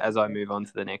 Sharleam, as I move on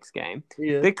to the next game.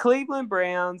 Yeah. The Cleveland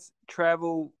Browns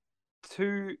travel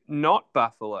to not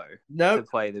Buffalo to Nope.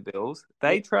 play the Bills.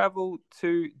 They travel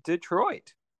to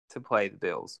Detroit to play the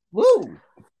Bills. Woo.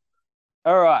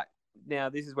 All right. Now,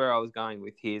 this is where I was going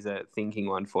with. Here's a thinking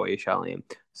one for you, Sharleam.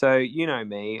 So, you know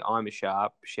me. I'm a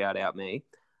sharp. Shout out me.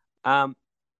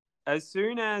 As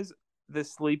soon as the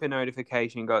sleeper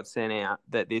notification got sent out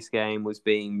that this game was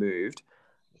being moved,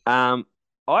 I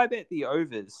bet the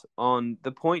overs on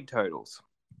the point totals.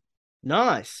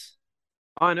 Nice.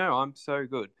 I know, I'm so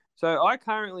good. So I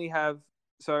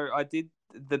did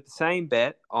the same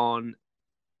bet on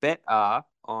Bet R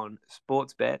on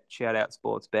Sportsbet, shout out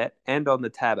Sportsbet, and on the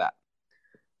Tab app.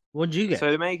 What'd you get?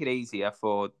 So to make it easier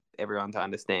for everyone to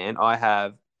understand, I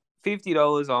have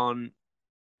 $50 on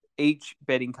each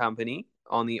betting company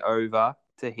on the over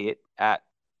to hit at,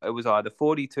 it was either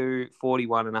 42,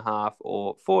 41 and a half,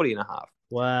 or 40 and a half.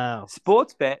 Wow.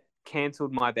 Sportsbet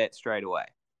cancelled my bet straight away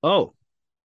Oh,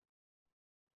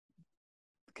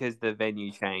 because the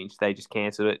venue changed. They just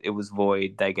cancelled it. It was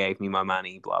void. They gave me my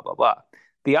money, blah, blah, blah.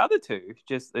 The other two,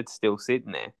 it's still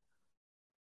sitting there.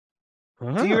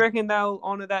 Do you reckon they'll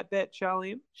honour that bet,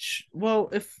 Sharleam? Well,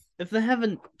 if they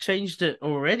haven't changed it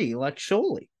already, like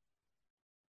surely.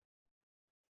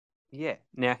 Yeah.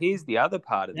 Now, here's the other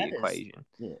part of the That is. equation.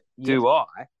 Yeah. Do I,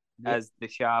 Yeah. as the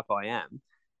sharp I am,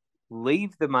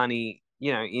 leave the money,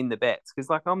 in the bets?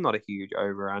 Because, I'm not a huge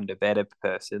over-under better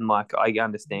person. Like, I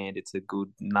understand it's a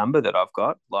good number that I've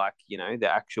got. Like, the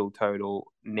actual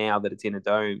total now that it's in a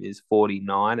dome is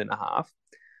 49 and a half.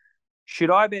 Should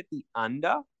I bet the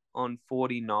under on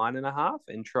 49 and a half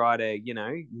and try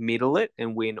to, middle it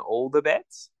and win all the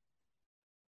bets?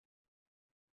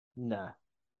 Nah.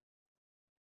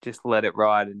 Just let it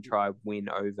ride and try win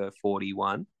over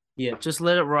 41. Yeah, just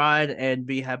let it ride and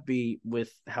be happy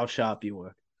with how sharp you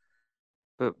were.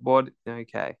 But what?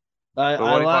 Okay. I But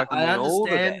I what if I like can win all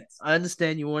the bets? I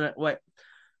understand you want to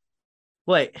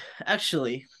wait.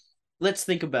 Actually, let's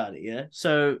think about it. Yeah.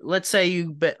 So let's say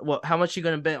you bet what? How much you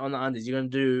gonna bet on the unders? You're gonna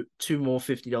do two more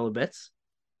 $50 bets.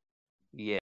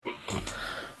 Yeah.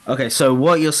 Okay, so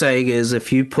what you're saying is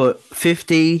if you put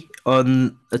 50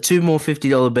 on two more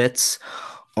 $50 bets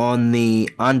on the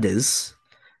unders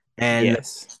and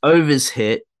Yes. overs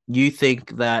hit, you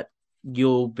think that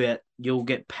you'll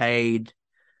get paid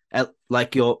at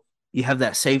like you have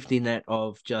that safety net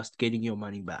of just getting your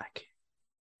money back.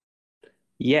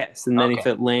 Yes. And then if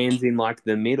Okay. it lands in like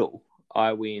the middle,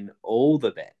 I win all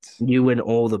the bets. You win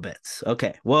all the bets.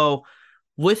 Okay. Well,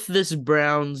 with this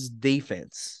Browns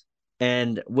defense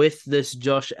and with this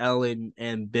Josh Allen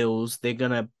and Bills, they're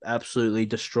gonna absolutely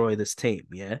destroy this team.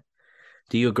 Yeah.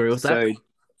 Do you agree with that?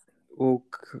 So,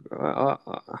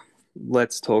 well,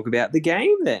 let's talk about the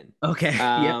game then. Okay. Yep.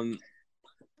 Um,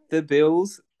 the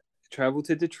Bills travel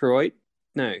to Detroit.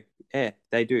 No, yeah,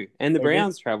 they do. And the They do.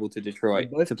 Browns travel to They're Detroit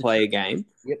both to play a Detroit. game.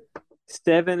 Yep.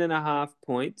 7.5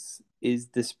 points is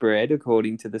the spread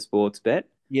according to the sports bet.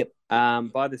 Yep.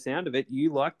 By the sound of it,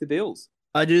 you like the Bills.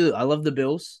 I do. I love the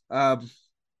Bills.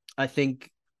 I think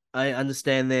I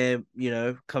understand they're,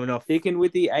 coming off. Sticking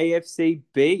with the AFC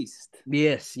beast.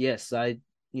 Yes, yes.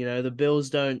 The Bills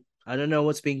don't. I don't know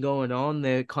what's been going on.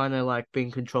 They're kind of like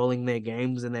been controlling their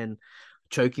games and then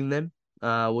choking them,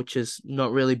 which is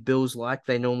not really Bills like.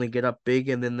 They normally get up big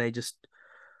and then they just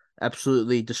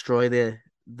absolutely destroy the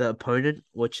opponent,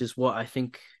 which is what I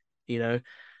think, you know,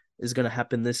 is going to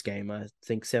happen this game. I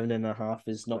think 7.5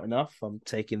 is not enough. I'm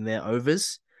taking their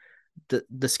overs.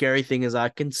 The scary thing is I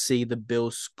can see the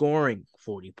Bills scoring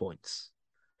 40 points.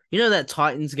 You know that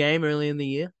Titans game early in the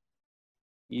year?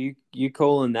 You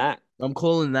calling that? I'm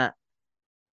calling that.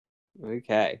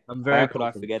 Okay. I'm How very could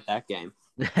I confident. forget that game?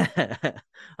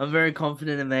 I'm very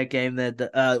confident in that game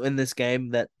that in this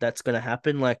game that's gonna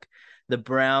happen. Like the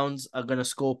Browns are gonna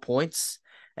score points,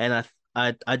 and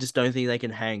I just don't think they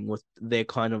can hang with their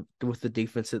kind of with the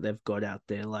defense that they've got out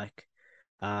there. Like,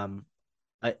 um,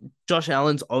 Josh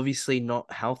Allen's obviously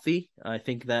not healthy. I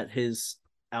think that his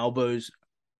elbows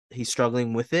he's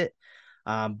struggling with it.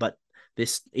 But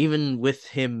this even with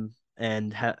him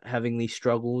and having these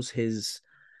struggles, he's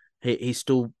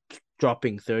still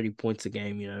dropping 30 points a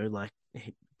game. Like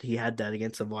he had that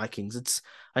against the Vikings.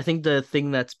 I think the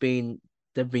thing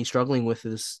they've been struggling with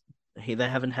is they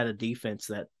haven't had a defense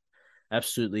that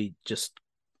absolutely just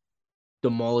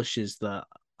demolishes the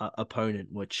opponent,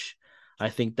 which I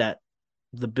think that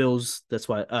the Bills. That's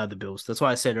why the Bills. That's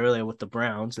why I said earlier with the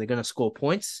Browns, they're going to score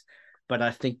points, but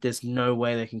I think there's no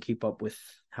way they can keep up with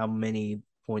how many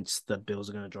points the Bills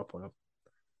are going to drop on them.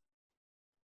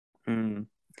 Hmm.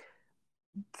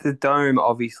 The dome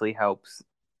obviously helps.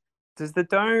 Does the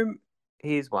dome?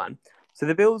 Here's one. So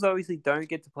the Bills obviously don't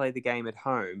get to play the game at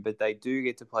home, but they do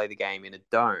get to play the game in a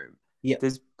dome. Yep,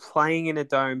 Does playing in a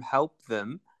dome help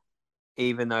them,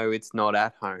 even though it's not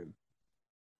at home?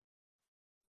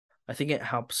 I think it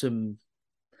helps them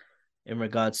in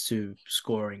regards to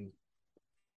scoring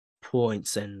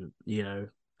points and their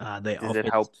Does it offense.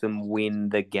 help them win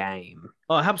the game?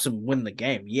 Oh, it helps them win the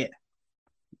game. Yeah,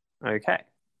 Okay.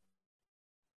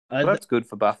 I Well, th- that's good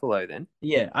for Buffalo then.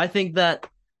 yeah. I think that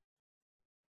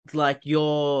like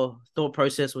your thought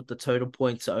process with the total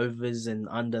points overs and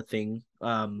under thing,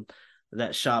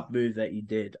 that sharp move that you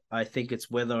did. I think it's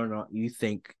whether or not you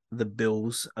think the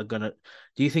Bills are gonna.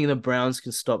 Do you think the Browns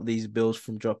can stop these Bills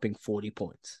from dropping 40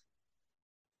 points?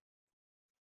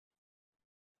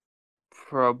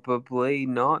 Probably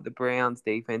not. The Browns'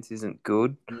 defense isn't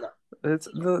good. No.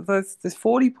 This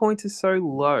 40 points is so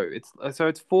low.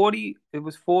 It's 40. It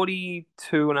was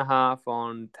 42.5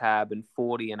 on tab and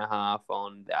 40.5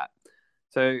 on that.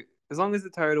 So as long as the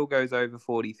total goes over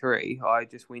 43, I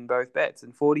just win both bets.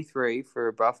 And 43 for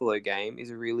a Buffalo game is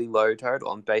a really low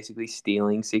total. I'm basically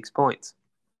stealing 6 points.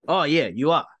 Oh yeah,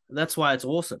 you are. That's why it's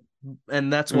awesome.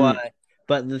 And that's why Mm.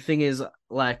 but the thing is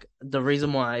like the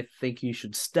reason why I think you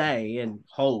should stay and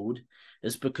hold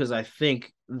is because I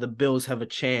think the Bills have a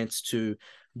chance to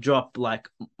drop like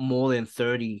more than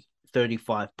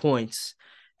 35 points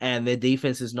and their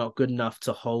defense is not good enough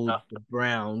to hold the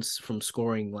Browns from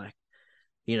scoring like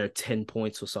 10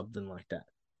 points or something like that.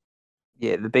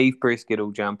 Yeah, the beef brisket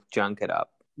will junk it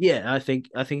up. Yeah, I think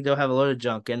they'll have a lot of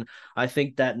junk, and I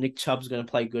think that Nick Chubb's going to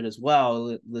play good as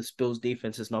well. The Bills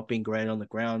defense has not been great on the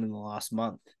ground in the last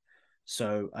month,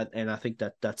 so I think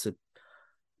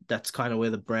that's kind of where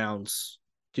the Browns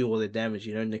do all their damage.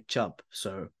 Nick Chubb.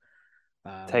 So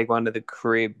Take one to the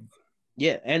crib.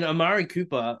 yeah, and Amari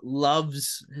Cooper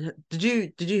loves. Did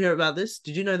you hear about this?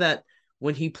 Did you know that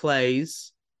when he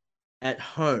plays at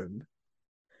home,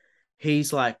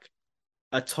 he's like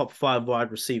a top five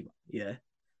wide receiver, yeah,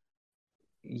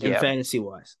 in Yeah. fantasy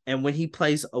wise. And when he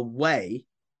plays away,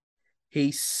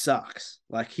 he sucks.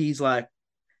 He's like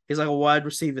a wide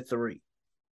receiver three.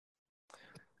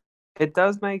 It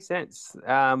does make sense.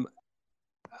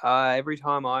 Every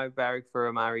time I barrack for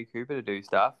Amari Cooper to do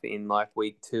stuff in like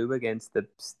week 2 against the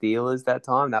Steelers that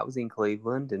time, that was in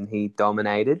Cleveland and he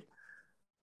dominated.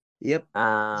 Yep.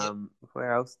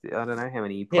 Where else? I don't know how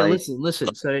many he Yeah, played.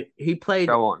 listen. So he played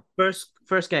Go on.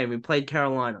 first game. He played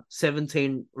Carolina,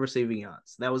 17 receiving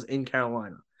yards. That was in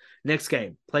Carolina. Next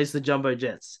game, plays the Jumbo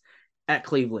Jets at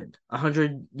Cleveland,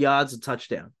 100 yards, a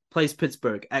touchdown. Plays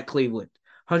Pittsburgh at Cleveland,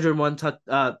 101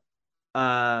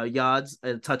 yards,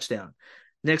 and a touchdown.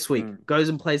 Next week, goes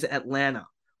and plays Atlanta,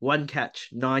 one catch,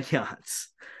 9 yards.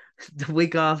 The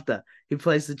week after, he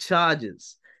plays the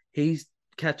Chargers. He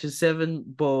catches 7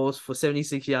 balls for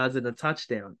 76 yards and a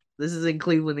touchdown. This is in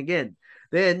Cleveland again.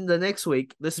 Then the next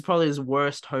week, this is probably his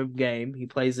worst home game. He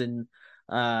plays home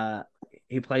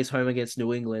against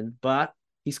New England, but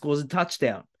he scores a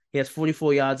touchdown. He has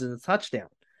 44 yards and a touchdown.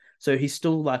 So he's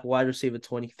still like wide receiver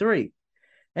 23.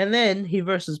 And then he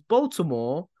versus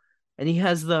Baltimore, and he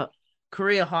has the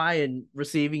career high in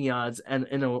receiving yards and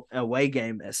in a away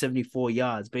game at 74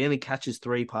 yards, but he only catches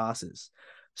 3 passes.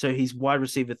 So he's wide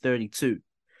receiver 32.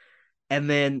 And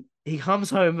then he comes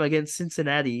home against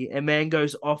Cincinnati, and man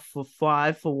goes off for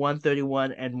 5 for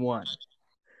 131 and 1.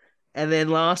 And then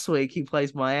last week he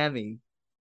plays Miami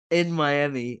in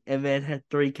Miami, and man had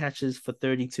 3 catches for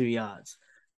 32 yards.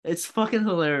 It's fucking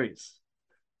hilarious.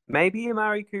 Maybe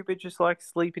Amari Cooper just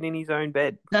likes sleeping in his own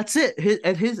bed. That's it.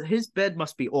 His bed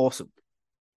must be awesome.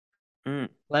 Mm.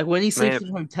 Like when he sleeps Man,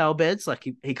 in hotel beds, like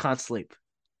he can't sleep.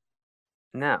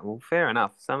 nah, well, fair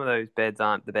enough. Some of those beds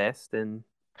aren't the best, and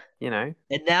you know,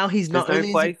 And now he's there's not no only is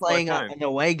he place like playing home. an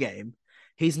away game,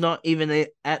 he's not even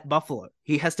at Buffalo.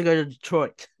 He has to go to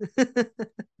Detroit.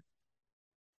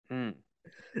 Mm.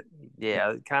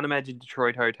 Yeah, I can't imagine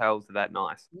Detroit hotels are that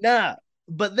nice. Nah,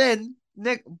 but then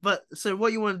so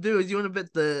what you want to do is you want to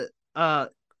bet the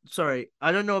sorry,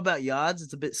 I don't know about yards.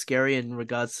 It's a bit scary in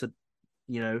regards to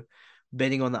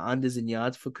betting on the unders and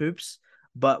yards for Coops.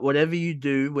 But whatever you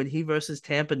do when he versus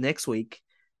Tampa next week,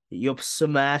 you're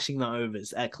smashing the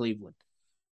overs at Cleveland.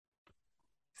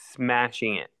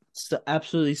 Smashing it. So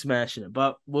absolutely smashing it.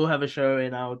 But we'll have a show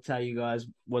and I'll tell you guys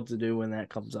what to do when that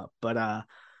comes up. But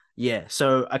yeah,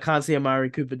 so I can't see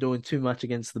Amari Cooper doing too much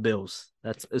against the Bills.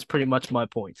 That's pretty much my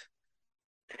point.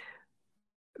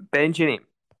 Benching him.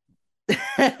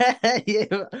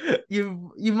 Yeah,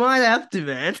 you might have to,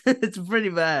 man. It's pretty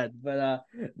bad, but nah.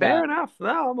 Fair enough.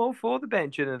 No, I'm all for the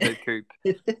benching of the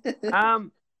coop.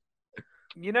 Um,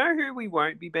 you know who we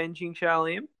won't be benching,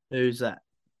 Sharleam? Who's that?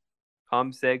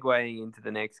 I'm segueing into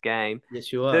the next game.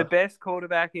 Yes, you The are. best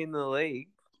quarterback in the league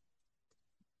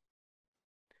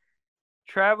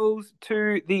travels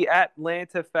to the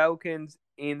Atlanta Falcons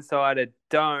inside a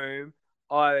dome.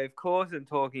 I, of course, am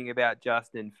talking about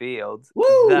Justin Fields, the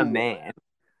Woo! man.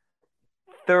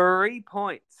 3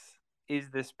 points is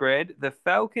the spread. The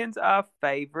Falcons are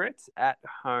favorites at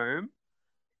home.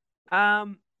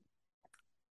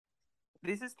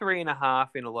 This is 3.5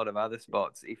 in a lot of other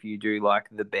spots if you do like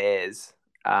the Bears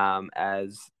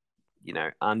as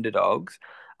underdogs.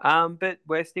 But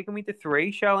we're sticking with the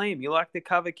 3. Shalem, you like the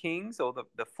cover Kings or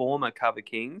the former cover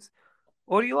Kings?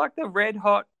 Or do you like the red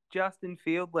hot Justin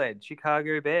Field led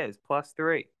Chicago Bears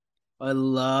 +3? I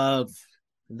love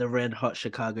the red hot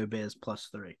Chicago Bears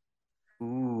 +3.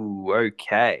 Ooh,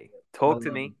 okay. I Talk to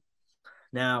love me. them.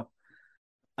 Now,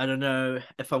 I don't know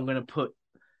if I'm gonna put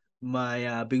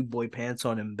my big boy pants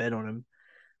on and bet on him,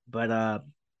 but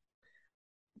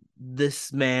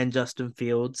this man Justin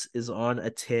Fields is on a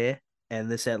tear, and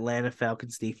this Atlanta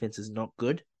Falcons defense is not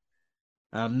good.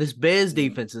 This Bears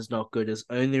defense is not good. Is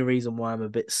the only reason why I'm a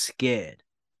bit scared.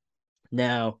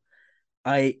 Now,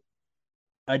 I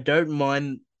I don't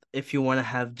mind if you want to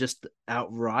have just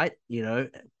outright,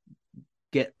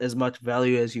 get as much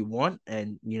value as you want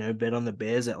and bet on the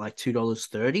Bears at like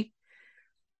 $2.30.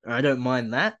 I don't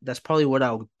mind that. That's probably what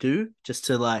I'll do just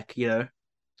to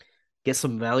get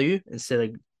some value instead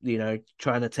of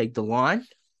trying to take the line.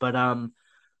 But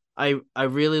I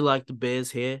really like the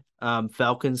Bears here.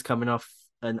 Falcons coming off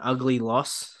an ugly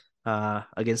loss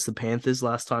against the Panthers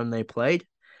last time they played.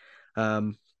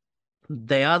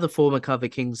 They are the former cover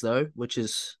Kings though, which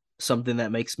is something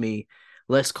that makes me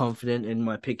less confident in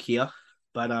my pick here.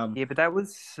 But Yeah, but that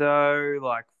was so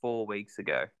like 4 weeks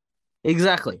ago.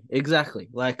 exactly.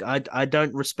 Like I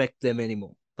don't respect them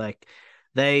anymore. Like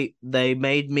they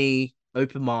made me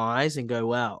open my eyes and go,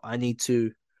 wow, I need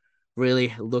to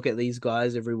really look at these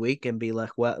guys every week and be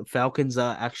like, well, Falcons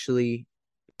are actually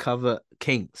cover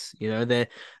kings. They're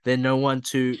no one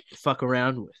to fuck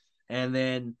around with. And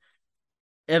then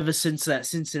ever since that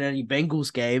Cincinnati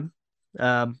Bengals game,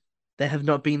 um, they have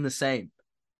not been the same.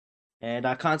 And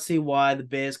I can't see why the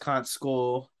Bears can't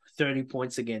score 30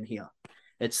 points again here.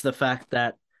 It's the fact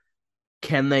that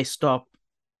can they stop,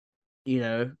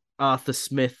 Arthur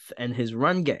Smith and his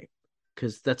run game?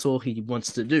 Because that's all he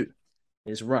wants to do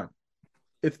is run.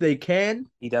 If they can,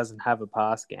 He doesn't have a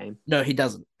pass game. no, he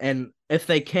doesn't. And if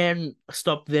they can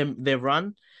stop their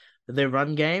run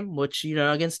game, which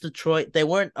against Detroit they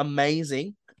weren't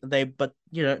amazing. They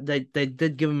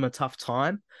did give him a tough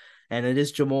time, and it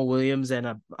is Jamal Williams and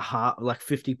like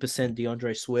 50%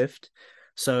 DeAndre Swift.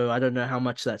 So I don't know how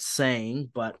much that's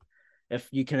saying, but if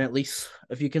you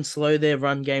can slow their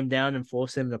run game down and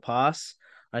force them to pass,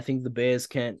 I think the Bears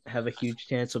can have a huge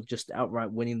chance of just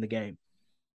outright winning the game.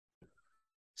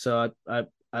 So I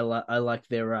like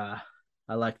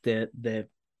their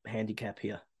handicap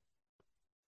here.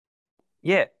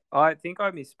 Yeah, I think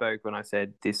I misspoke when I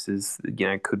said this is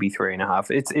could be 3.5.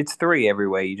 It's three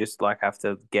everywhere. You just like have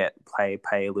to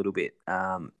pay a little bit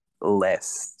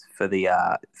less for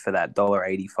that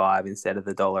 $1.85 instead of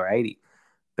the $1.80.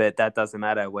 But that doesn't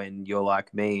matter when you're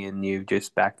like me and you've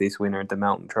just backed this winner at the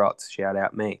Melton Trots. Shout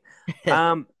out me.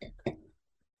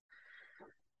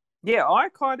 Yeah, I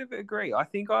kind of agree. I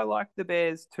think I like the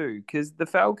Bears too because the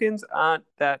Falcons aren't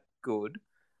that good.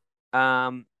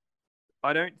 I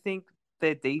don't think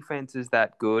their defense is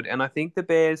that good, and I think the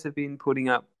Bears have been putting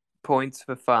up points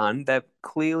for fun. They've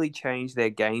clearly changed their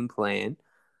game plan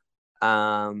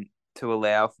to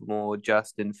allow for more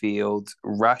Justin Fields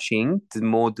rushing, to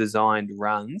more designed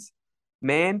runs.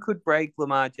 Man could break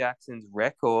Lamar Jackson's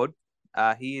record.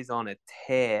 He is on a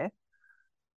tear.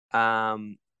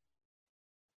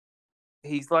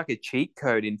 He's like a cheat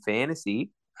code in fantasy.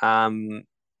 Yeah,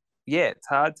 it's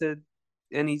hard to,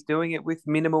 and he's doing it with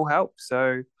minimal help.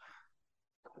 So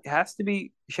it has to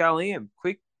be Sharleam.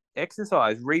 Quick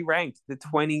exercise, re-ranked the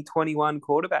 2021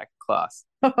 quarterback class.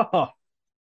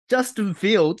 Justin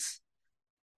Fields,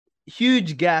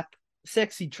 huge gap.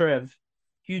 Sexy Trev,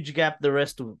 huge gap. The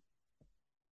rest of them,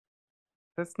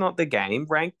 That's not the game.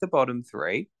 Rank the bottom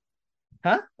three.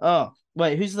 huh? Oh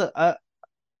wait, who's the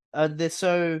they're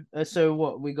so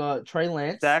what we got? Trey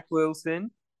Lance, Zach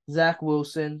Wilson Zach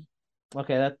Wilson.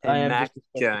 Okay, that I and am Mac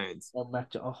disrespecting. Jones. Oh,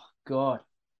 oh God.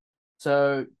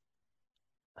 So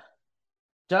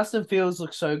Justin Fields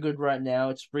looks so good right now.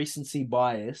 It's recency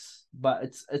bias, but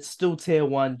it's still tier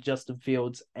one Justin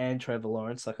Fields and Trevor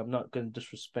Lawrence. Like I'm not gonna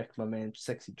disrespect my man,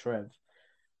 sexy Trev.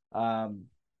 Um,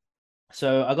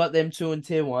 so I got them two in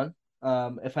tier one.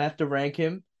 If I have to rank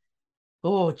him,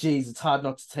 oh geez, it's hard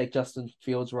not to take Justin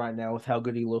Fields right now with how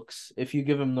good he looks. If you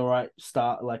give him the right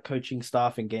start, like coaching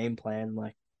staff and game plan,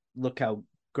 like look how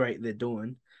great they're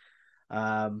doing.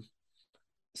 Um,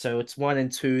 so it's 1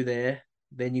 and 2 there.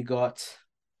 Then you got,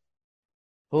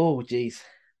 oh geez,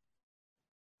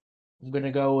 I'm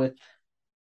gonna go with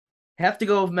have to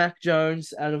go with Mac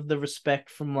Jones out of the respect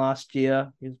from last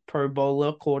year. He's Pro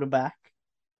Bowler quarterback.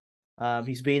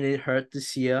 He's been hurt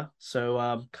this year,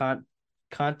 so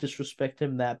can't disrespect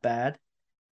him that bad.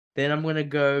 Then I'm gonna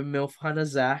go MILF Hunter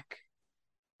Zach,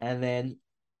 and then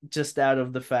just out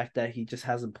of the fact that he just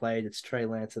hasn't played, it's Trey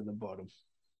Lance at the bottom.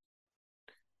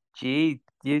 Gee,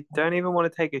 you don't even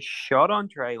want to take a shot on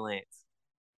Trey Lance.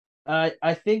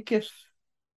 I think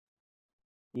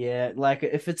like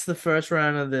if it's the first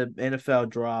round of the NFL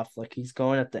draft, like he's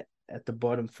going at the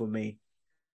bottom for me.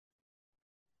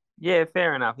 Yeah,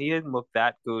 fair enough. He didn't look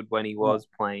that good when he No, was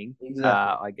playing,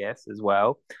 exactly. I guess, as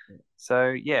well. So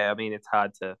yeah, I mean it's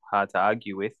hard to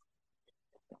argue with.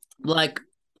 Like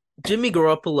Jimmy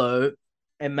Garoppolo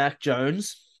and Mac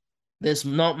Jones, there's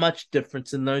not much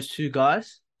difference in those two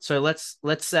guys. So let's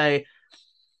say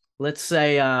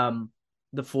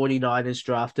the 49ers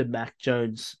drafted Mac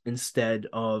Jones instead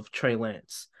of Trey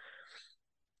Lance.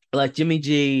 Like Jimmy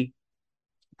G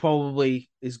probably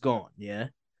is gone, yeah,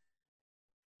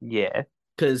 Yeah.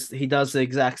 because he does the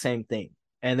exact same thing.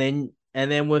 And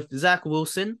then with Zach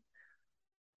Wilson,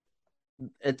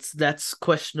 that's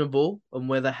questionable on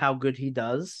whether how good he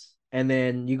does. And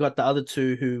then you got the other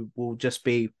two who will just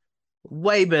be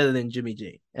way better than Jimmy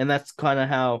G. And that's kind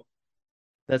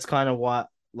of why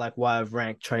I've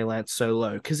ranked Trey Lance so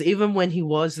low. Because even when he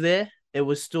was there, it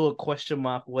was still a question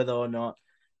mark whether or not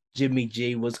Jimmy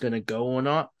G was gonna go or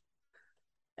not.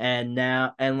 And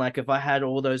like if I had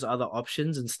all those other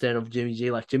options instead of Jimmy G,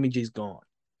 like Jimmy G's gone.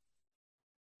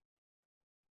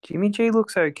 Jimmy G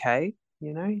looks okay.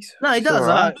 No, he He's all does.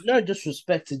 right. No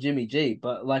disrespect to Jimmy G,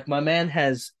 but like my man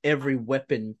has every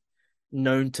weapon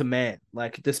known to man.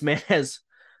 Like this man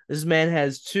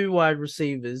has two wide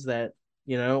receivers that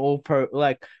all pro.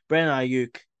 Like Brandon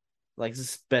Ayuk, like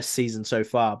this is best season so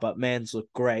far, but man's look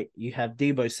great. You have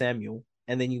Debo Samuel,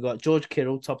 and then you got George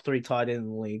Kittle, top three tight end in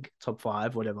the league, top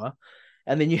five, whatever,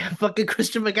 and then you have fucking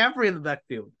Christian McCaffrey in the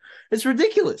backfield. It's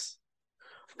ridiculous.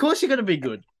 Of course you're gonna be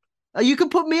good. You can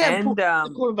put me at And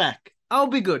quarterback. I'll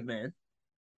be good, man.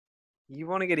 you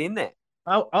want to get in there?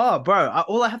 Bro,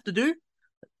 all I have to do,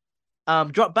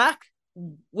 drop back.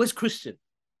 Where's Christian?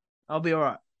 I'll be all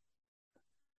right.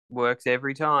 Works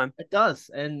every time. It does,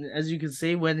 and as you can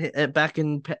see, when back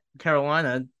in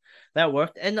Carolina, that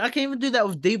worked, and I can even do that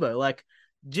with Debo. Like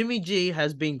Jimmy G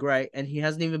has been great, and he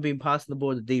hasn't even been passing the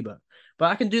ball to Debo,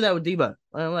 but I can do that with Debo.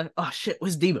 I'm like, oh shit,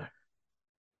 where's Debo?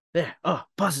 There, oh,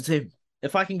 pass it to him.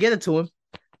 If I can get it to him,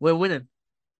 we're winning.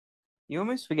 You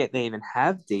almost forget they even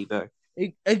have Debo.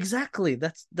 Exactly.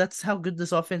 That's how good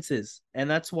this offense is, and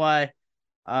that's why.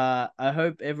 I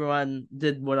hope everyone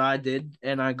did what I did,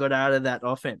 and I got out of that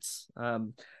offense.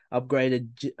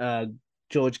 Upgraded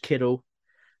George Kittle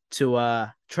to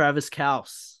Travis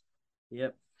Kelce.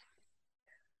 Yep,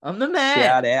 I'm the man.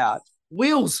 Shout out.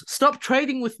 Wheels, stop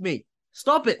trading with me.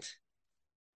 Stop it.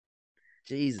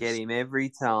 Jesus. Get him every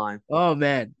time. Oh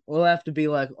man, we'll have to be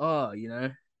like, oh,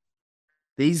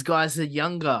 these guys are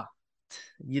younger.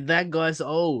 That guy's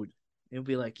old. He'll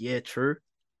be like, yeah, true.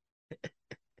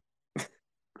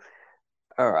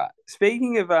 All right.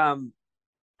 Speaking of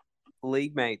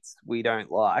league mates we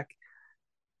don't like,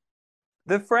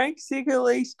 the Frank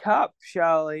Sigalis Cup,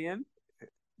 Sharleam,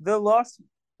 the Las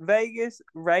Vegas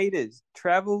Raiders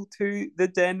travel to the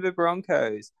Denver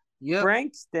Broncos. Yep.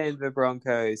 Frank's Denver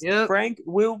Broncos. Yep. Frank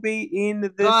will be in the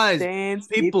Guys, stands.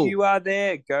 people. If you are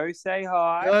there, go say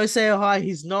hi. Go say hi.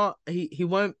 He's not. He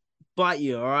won't bite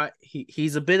you. All right.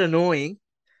 He's a bit annoying,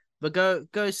 but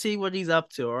go see what he's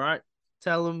up to. All right.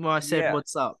 Tell him I said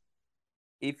what's up.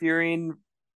 If you're in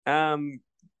the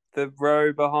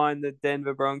row behind the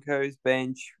Denver Broncos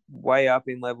bench, way up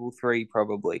in level 3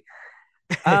 probably.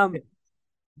 Denver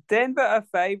are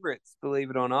favorites,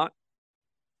 believe it or not.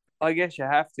 I guess you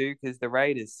have to because the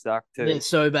Raiders suck too. They're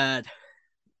so bad.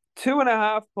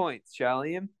 2.5 points,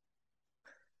 Sharleam.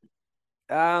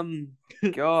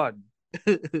 God.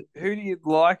 Who do you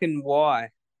like and why?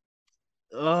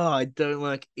 Oh, I don't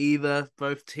like either.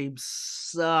 Both teams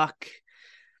suck.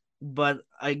 But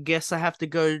I guess I have to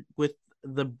go with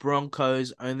the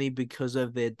Broncos only because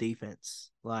of their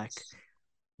defense. Like,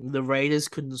 the Raiders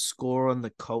couldn't score on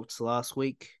the Colts last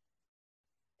week.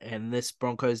 And this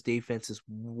Broncos defense is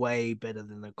way better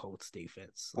than the Colts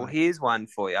defense. Well, here's one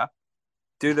for you.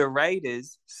 Do the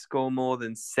Raiders score more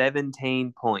than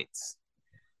 17 points?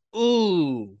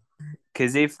 Ooh.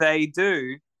 Because if they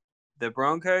do, the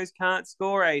Broncos can't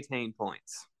score 18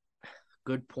 points.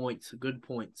 Good point. Good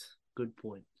point. Good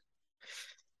point.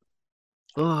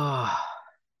 Oh.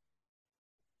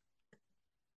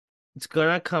 It's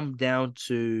going to come down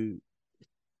to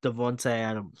Davante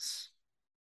Adams.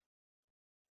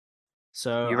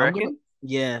 So you reckon?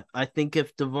 Yeah, I think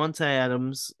if Davante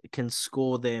Adams can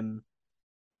score them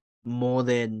more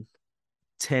than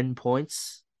 10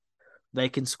 points, they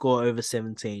can score over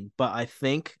 17. But I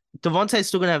think Davante's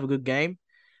still going to have a good game.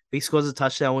 If he scores a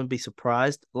touchdown, I wouldn't be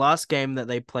surprised. Last game that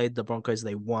they played the Broncos,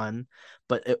 they won.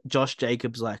 But Josh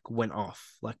Jacobs went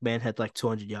off. Man had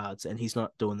 200 yards, and he's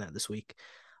not doing that this week.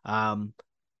 I'm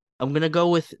going to go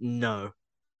with no.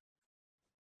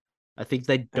 I think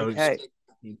they don't score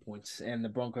 15 points, and the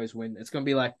Broncos win. It's going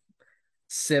to be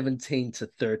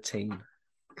 17-13.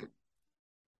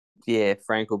 Yeah,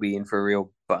 Frank will be in for a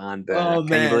real barn burner. Oh, man.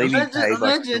 Can you believe he paid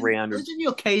imagine 300? Imagine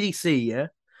you're KDC, yeah?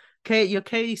 You're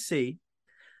KDC.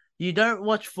 You don't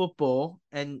watch football,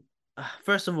 and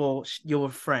first of all, you're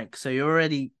with Frank, so you're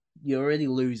already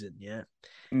losing, yeah?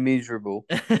 Miserable.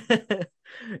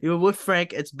 You're with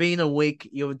Frank. It's been a week.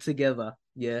 You're together,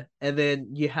 yeah? And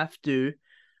then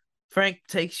Frank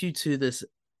takes you to this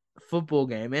football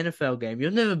game, NFL game.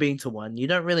 You've never been to one. You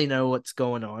don't really know what's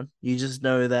going on. You just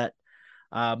know that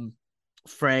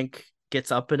Frank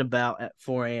gets up and about at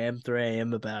 4 a.m., 3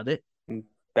 a.m. about it.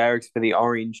 Barracks for the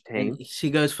orange team. And she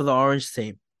goes for the orange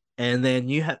team. And then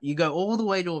you go all the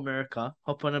way to America,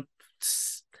 hop on a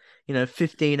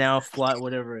 15-hour flight,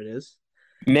 whatever it is.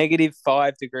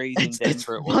 -5 degrees in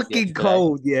Denver. It's fucking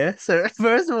cold, yeah. So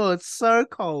first of all, it's so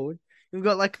cold. You've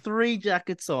got 3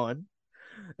 jackets on.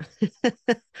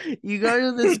 You go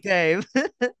to this game,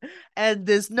 and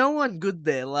there's no one good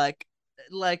there.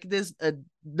 There's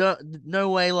no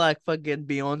way fucking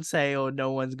Beyonce or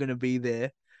no one's gonna be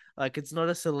there. Like it's not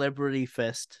a celebrity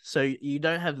fest, so you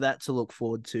don't have that to look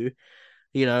forward to,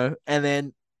 you know. And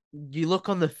then you look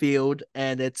on the field,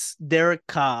 and it's Derek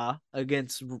Carr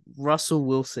against Russell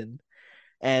Wilson.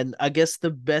 And I guess the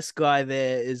best guy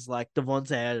there is like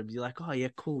Devontae Adams. You're like, oh yeah,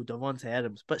 cool, Devontae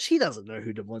Adams, but she doesn't know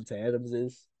who Devontae Adams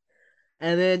is.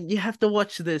 And then you have to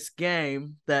watch this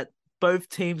game that both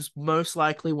teams most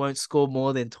likely won't score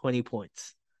more than 20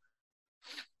 points.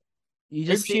 You If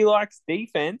just she think, likes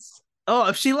defense. oh,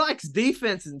 if she likes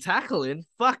defense and tackling,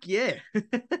 fuck yeah.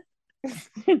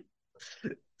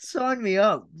 Sign me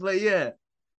up. But yeah.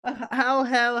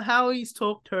 How he's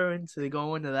talked her into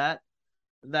going to that,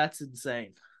 that's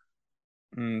insane.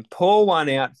 Pour one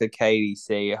out for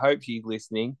KDC. I hope she's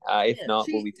listening. If Yeah, not,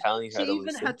 we'll she be telling she her to even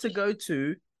listen. had to go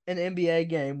to an NBA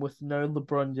game with no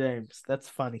LeBron James. That's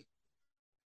funny.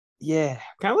 Yeah,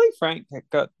 can't believe Frank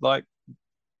got like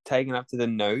taken up to the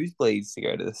nosebleeds to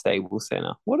go to the Staples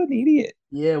Center. What an idiot!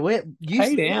 Yeah, Pay you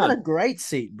had a down. great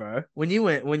seat, bro. When you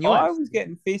went. I was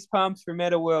getting fist pumps from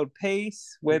Meta World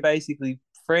Peace. We're basically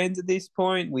friends at this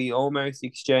point. We almost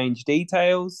exchanged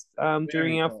details Very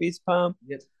during our cool. fist pump.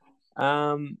 Yep.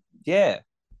 Yeah,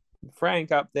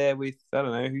 Frank up there with I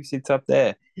don't know who sits up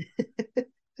there.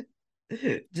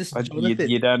 Just Jonathan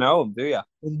You don't know him, do you?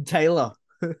 and Taylor.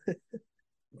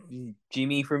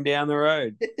 Jimmy from down the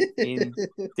road in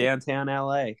downtown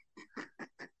LA.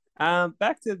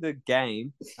 Back to the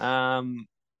game.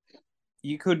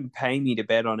 You couldn't pay me to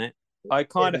bet on it. I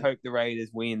kind of Yeah. hope the Raiders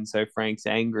win, so Frank's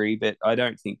angry, but I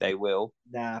don't think they will.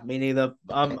 Nah, me neither.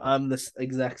 I'm the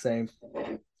exact same.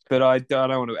 But I don't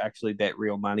want to actually bet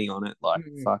real money on it. Like,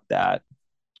 fuck that.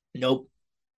 Nope.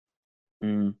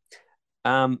 Mm.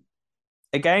 Um,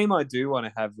 a game I do want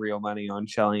to have real money on,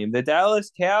 Sharleam, the Dallas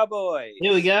Cowboys.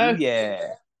 Here we Oh go.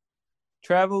 yeah,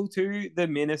 travel to the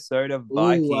Minnesota Ooh,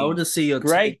 I want to see Vikings. your take.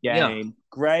 Great Yeah. game,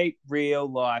 great real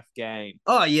life game.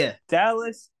 Oh yeah.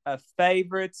 Dallas are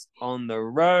favorites on the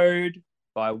road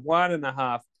by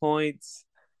 1.5 points.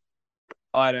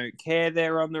 I don't care.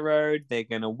 They're on the road. They're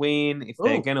going to win. If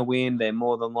they're Oh, going to win, they're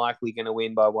more than likely going to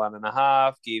win by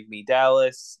 1.5. Give me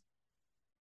Dallas.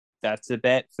 That's a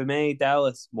bet for me.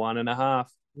 Dallas, 1.5.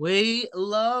 we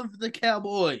love the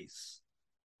Cowboys.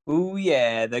 Oh,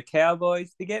 yeah. The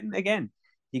Cowboys, they're getting, again,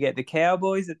 you get the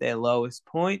Cowboys at their lowest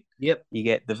point. Yep. You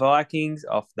get the Vikings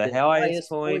off the The highest highest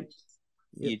point. points.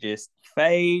 Yep. You just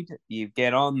fade. You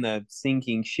get on the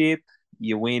sinking ship.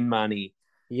 You win money.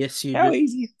 Yes, you How do.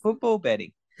 easy is football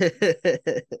betting?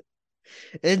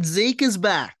 And Zeke is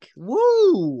back.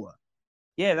 Woo!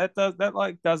 Yeah, that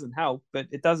like doesn't help, but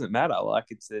it doesn't matter. Like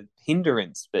it's a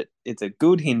hindrance, but it's a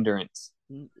good hindrance.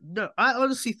 No, I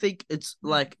honestly think it's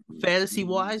like fantasy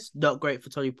wise, not great for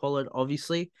Tony Pollard,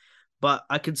 obviously, but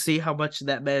I can see how much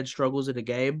that man struggles in a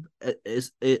game.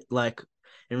 Is it like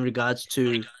in regards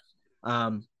to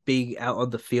being out on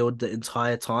the field the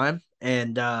entire time,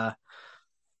 and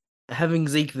having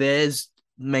Zeke there's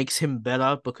makes him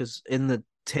better because in the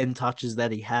 10 touches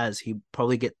that he has, he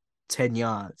probably get 10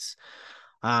 yards.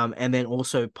 And then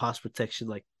also pass protection,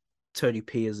 like Tony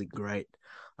P isn't great.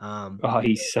 Oh,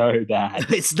 he's so bad.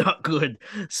 It's not good.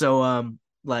 So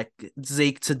like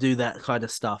Zeke to do that kind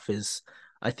of stuff is,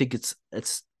 I think it's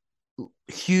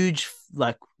huge,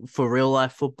 like for real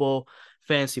life football.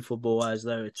 Fantasy football wise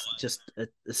though, it's just it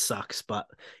sucks, but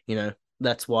you know,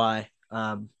 that's why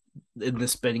in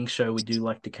this betting show we do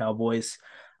like the Cowboys.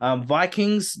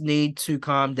 Vikings need to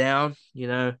calm down, you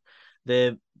know.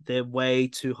 They're way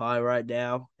too high right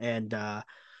now, and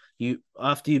you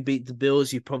after you beat the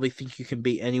Bills, you probably think you can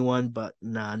beat anyone, but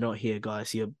nah, not here,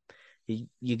 guys. You're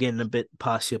getting a bit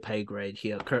past your pay grade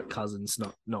here. Kirk Cousins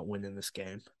not winning this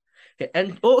game.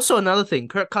 And also another thing,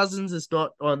 Kirk Cousins is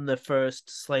not on the first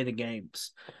slate of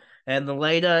games, and the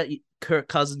later Kirk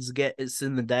Cousins gets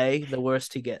in the day, the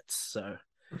worse he gets. So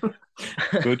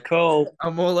Good call.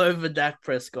 I'm all over Dak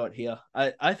Prescott here.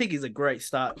 I think he's a great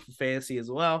start for fantasy as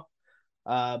well.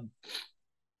 Um,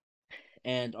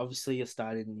 and obviously you're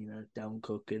starting, you know, Dalvin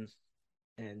Cook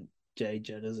and Jay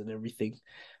Jettas and everything.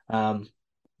 Um,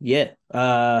 yeah.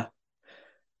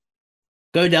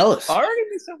 Go Dallas. I reckon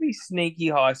this will be sneaky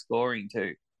high scoring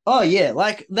too. Oh yeah,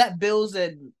 like that Bills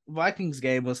and Vikings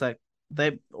game was like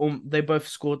they both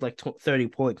scored like 30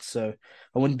 points, so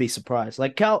I wouldn't be surprised.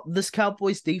 Like this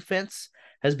Cowboys defense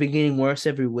has been getting worse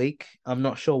every week. I'm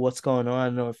not sure what's going on. I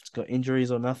don't know if it's got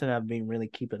injuries or nothing. I've been really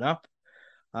keeping up.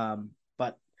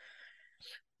 But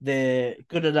they're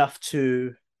good enough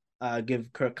to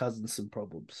give Kirk Cousins some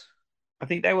problems. I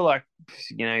think they were like,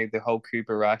 the whole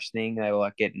Cooper Rush thing. They were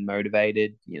like getting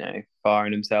motivated,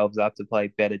 firing themselves up to play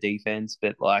better defense.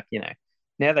 But like,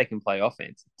 Now they can play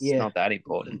offense. It's Yeah, not that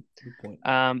important. good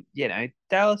point.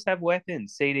 Dallas have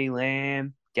weapons. CD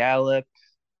Lamb, Gallup,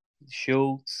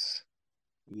 Schultz,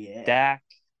 Yeah. Dak,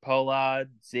 Pollard,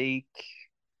 Zeke.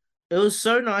 It was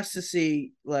so nice to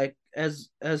see, like, as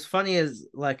funny as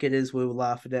like it is, we were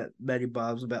laughing at Matty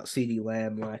Barbs about CD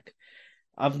Lamb. Like,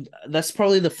 I've that's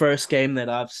probably the first game that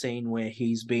I've seen where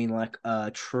he's been like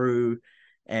true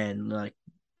and like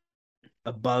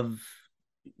above,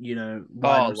 wide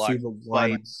Oh, like receiver one.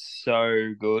 played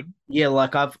so good. Yeah,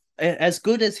 like as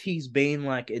good as he's been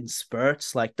like in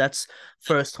spurts, like that's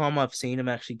first time I've seen him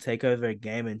actually take over a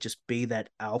game and just be that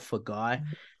alpha guy,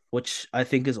 which I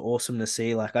think is awesome to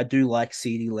see. Like I do like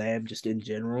CD Lamb just in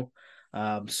general.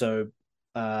 So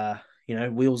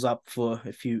wheels up for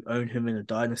if you own him in a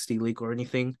dynasty league or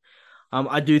anything.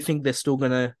 I do think they're still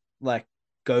gonna like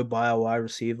go buy a wide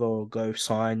receiver or go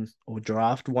sign or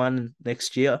draft one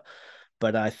next year.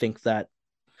 But I think that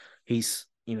he's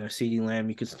CD Lamb,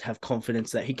 you could have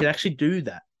confidence that he can actually do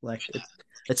that. Like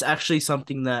it's actually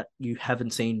something that you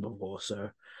haven't seen before. So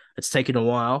it's taken a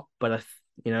while, but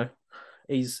you know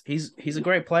he's a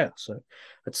great player. So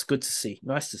it's good to see.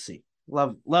 Nice to see.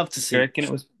 Love to Do you see. reckon it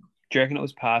was? Do you reckon it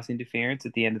was pass interference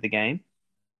at the end of the game?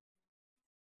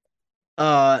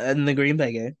 In the Green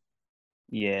Bay game.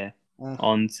 Yeah, Uh,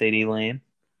 on CD Lamb.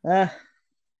 uh,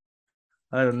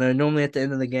 I don't know. Normally at the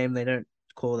end of the game they don't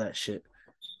call that shit.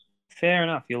 Fair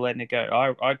enough. You're letting it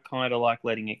go. I kind of like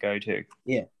letting it go too,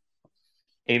 Yeah.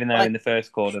 even though Like in the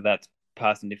first quarter that's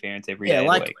pass interference every yeah, day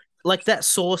of the week. like that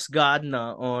Sauce Gardner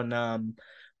on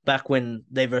back when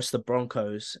they versed the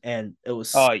Broncos and it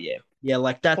was Oh yeah, yeah,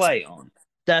 like that's play on.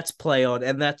 that's play on,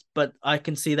 and that's but I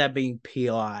can see that being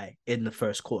PI in the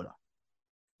first quarter.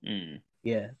 Mm,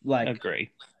 Yeah, like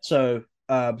agree. so.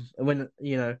 When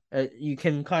you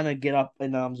can kind of get up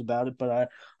in arms about it, but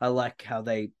I like how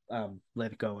they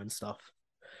let it go and stuff.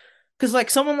 Because like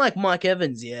someone like Mike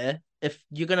Evans, yeah, if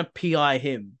you're gonna PI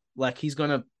him, like he's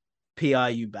gonna PI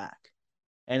you back,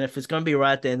 and if it's gonna be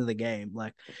right at the end of the game,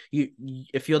 like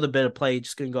if you're the better player, you're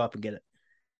just gonna go up and get it.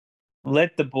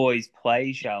 Let the boys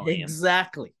play, Sharleam.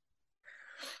 Exactly.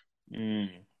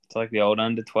 It's like the old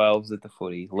under 12s at the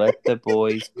footy. Let the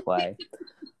boys play.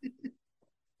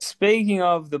 Speaking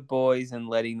of the boys and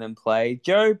letting them play,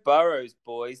 Joe Burrow's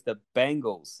boys, the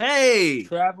Bengals, Hey,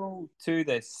 travel to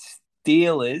the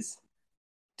Steelers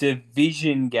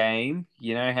division game.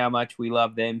 You know how much we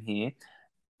love them here.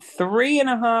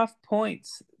 3.5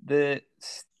 points the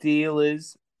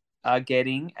Steelers are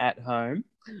getting at home.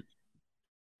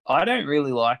 I don't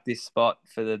really like this spot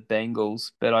for the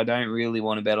Bengals, but I don't really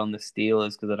want to bet on the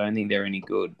Steelers because I don't think they're any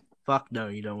good. fuck no,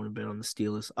 you don't want to bet on the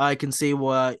Steelers. I can see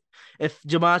why. If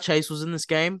Jamar Chase was in this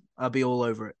game, I'd be all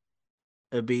over it.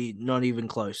 It'd be not even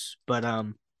close. But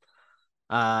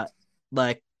uh,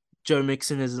 like Joe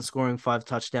Mixon isn't scoring 5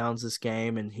 touchdowns this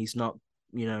game, and he's not,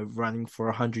 running for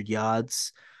 100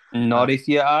 yards. Not if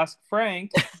you ask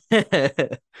Frank.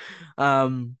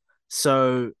 um,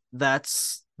 so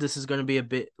this is going to be a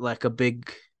bit like uh,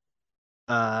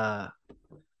 a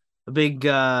big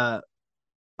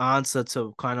answer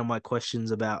to kind of my questions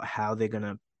about how they're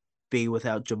gonna be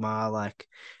without Jamar, like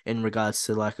in regards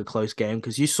to like a close game.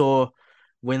 Because you saw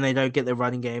when they don't get their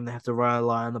running game, they have to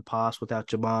rely on the pass without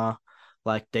Jamar.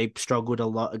 Like they struggled a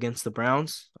lot against the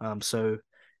Browns. So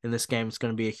in this game, it's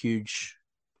going to be a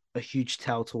huge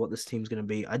tell to what this team's going to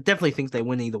be. I definitely think they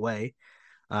win either way.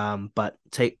 But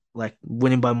take like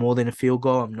winning by more than a field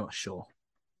goal, I'm not sure.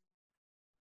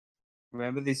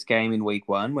 Remember this game in week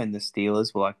one when the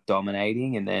Steelers were like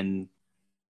dominating and then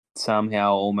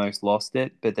somehow almost lost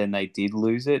it, but then they did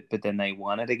lose it, but then they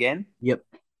won it again? Yep.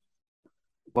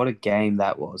 What a game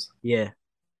that was. Yeah.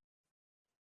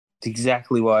 It's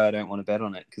exactly why I don't want to bet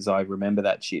on it because I remember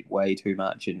that shit way too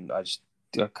much and I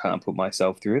can't put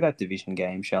myself through that division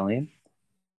game, Shallian.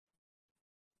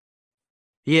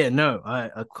 Yeah. No, I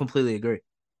completely agree.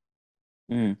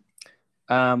 Mm.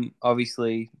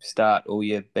 Obviously, start all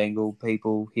your Bengal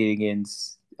people hit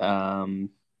against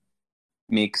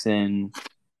Mixon,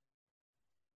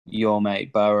 your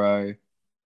mate Burrow.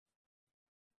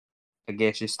 I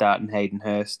guess you're starting Hayden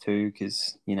Hurst too,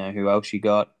 because you know who else you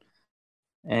got.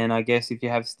 And I guess if you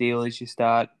have Steelers, you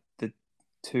start the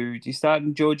two. Do you start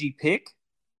in Georgie Pick,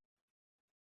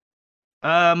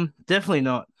 Definitely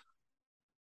not.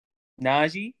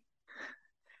 Najee?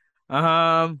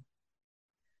 Um,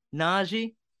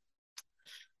 Najee.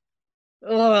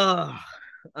 Oh,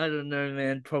 I don't know,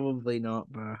 man. Probably not,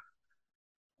 bro.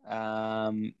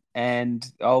 And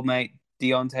old mate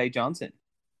Deontay Johnson.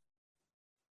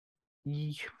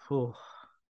 Oh,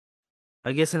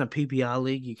 I guess in a PPR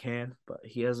league you can, but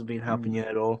he hasn't been helping Mm. you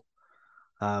at all.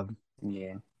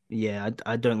 Yeah. Yeah,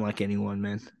 I don't like anyone,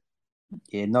 man.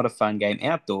 Yeah, not a fun game.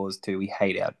 Outdoors too. We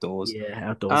hate outdoors. Yeah,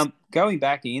 outdoors. Going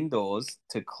back indoors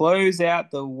to close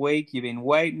out the week, you've been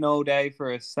waiting all day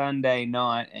for a Sunday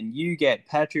night, and you get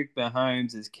Patrick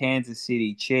Mahomes as Kansas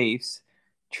City Chiefs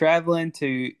traveling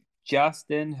to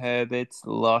Justin Herbert's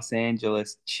Los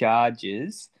Angeles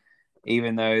Chargers.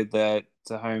 Even though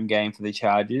it's a home game for the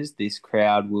Chargers, this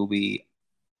crowd will be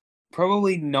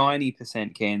probably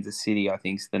 90% Kansas City, I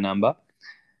think is the number.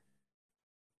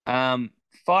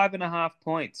 5.5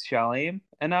 points, Sharleam.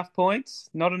 Enough points?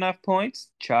 Not enough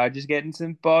points? Chargers getting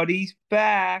some bodies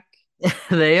back.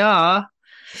 They are.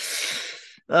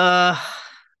 Uh,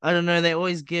 I don't know. They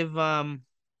always give the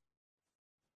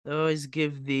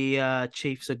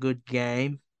Chiefs a good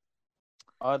game.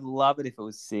 I'd love it if it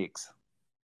was six.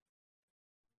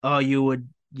 Oh, you would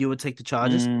take the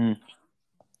Chargers? Mm,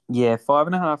 yeah,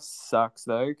 5.5 sucks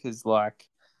though, because like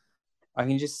I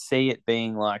can just see it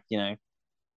being like,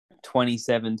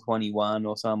 27-21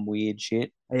 or some weird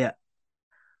shit. Yeah,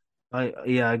 I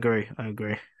agree. I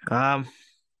agree. Um,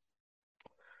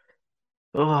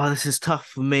 oh, this is tough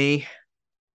for me.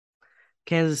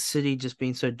 Kansas City just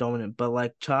being so dominant, but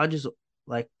like Chargers,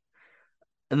 like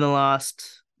when's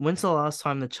the last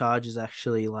time the Chargers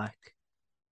actually like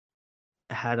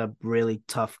had a really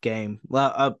tough game?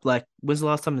 Like when's the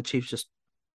last time the Chiefs just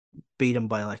beat them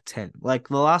by like 10? Like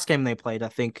the last game they played, I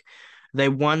think they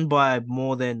won by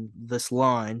more than this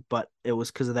line, but it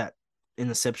was because of that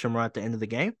interception right at the end of the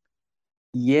game.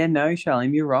 Yeah, no,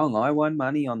 Shalim, you're wrong. I won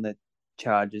money on the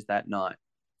Chargers that night.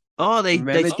 Oh, they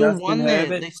Remember still Justin won there.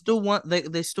 Herbert? They still won.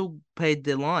 They still paid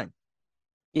their line.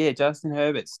 Yeah, Justin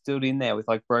Herbert stood in there with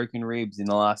like broken ribs in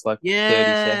the last like 30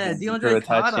 Yeah, seconds and threw DeAndre a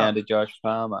Carter. touchdown to Josh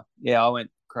Palmer. Yeah, I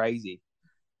went crazy.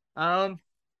 Um,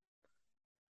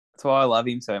 That's why I love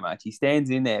him so much. He stands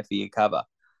in there for your cover.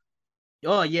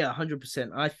 oh yeah,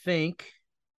 100%. I think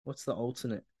what's the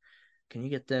alternate? Can you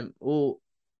get them? Oh,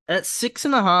 at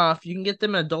 6.5, you can get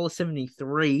them at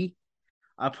 $1.73.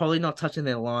 I'm probably not touching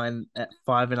their line at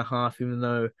 5.5, even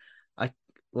though I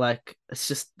like it's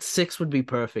just six would be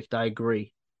perfect. I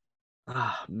agree.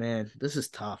 Ah man, this is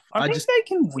tough. I think they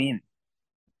can win,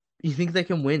 You think they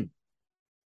can win?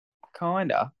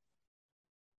 kinda.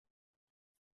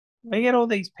 They get all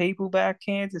these people back,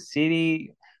 Kansas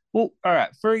City. Well, all right.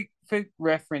 For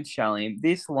reference, Shalim,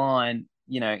 this line,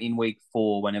 in week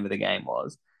 4, whenever the game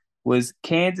was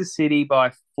Kansas City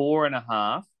by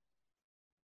 4.5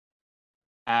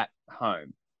 at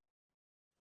home,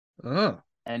 Oh,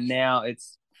 and now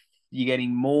it's you're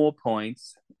getting more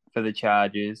points for the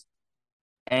Chargers,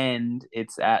 and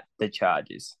it's at the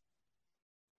Chargers.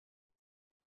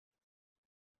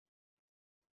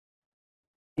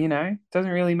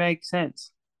 Doesn't really make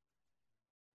sense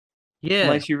yeah,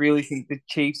 unless you really think the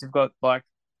Chiefs have got like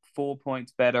 4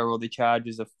 points better or the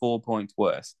Chargers are 4 points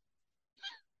worse.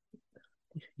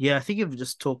 yeah. I think you've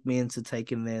just talked me into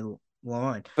taking their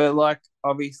line. But like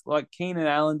obviously, like Keenan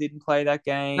Allen didn't play that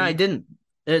No, I game. didn't.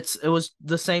 It was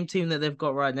the same team that they've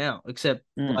got right now, except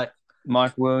Mm. like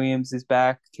Mike Williams is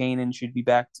back. Keenan should be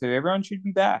back too. Everyone should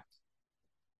be back.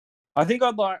 I think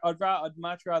I'd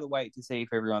much rather wait to see if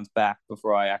everyone's back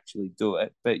before I actually do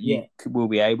it. But yeah, will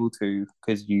be able to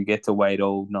because you get to wait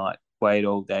all night, wait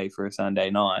all day for a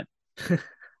Sunday night. I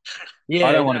yeah.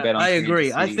 don't want to No, bet on I Kansas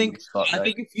agree. City in this spot I though.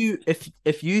 think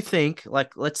if you think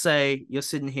like let's say you're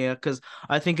sitting here because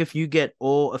I think if you get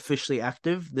all officially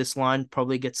active, this line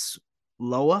probably gets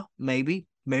lower, maybe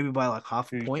by like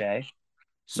half a point. Okay.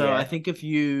 So I Yeah. think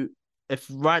if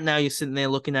right now you're sitting there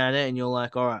looking at it and you're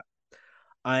like, all right,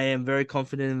 I am very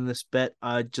confident in this bet.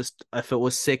 I just if it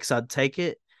was six, I'd take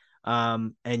it.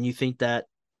 And you think that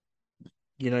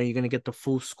you're gonna get the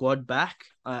full squad back,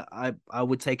 I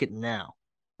would take it now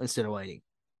instead of waiting.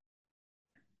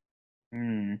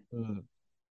 Hmm. Mm.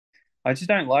 I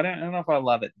don't know if I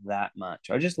love it that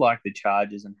much. I just like the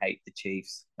Chargers and hate the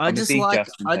Chiefs. I'm a big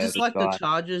Justin I just Herbert like the guy.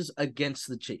 Chargers against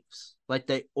the Chiefs. Like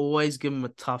they always give them a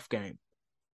tough game.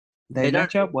 They They don't,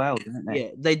 match up well, don't they? yeah,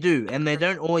 they do, and they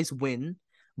don't always win.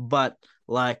 But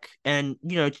like, and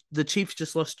the Chiefs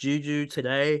just lost Juju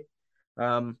today.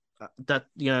 That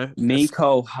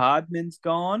Miko Hardman's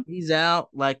gone. he's out.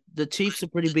 Like the Chiefs are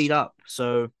pretty beat up.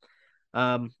 So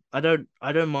I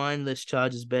don't mind this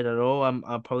Chargers bet at all. I'm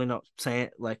probably not saying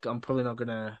like I'm probably not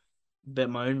gonna bet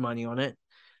my own money on it.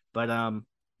 But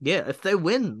yeah, if they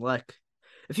win, like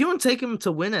if you want to take them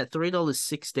to win at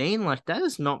 $3.16, like that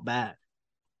is not bad.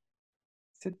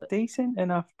 It's a decent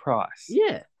enough price.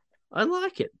 Yeah, I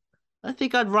like it. I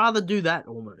think I'd rather do that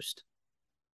almost.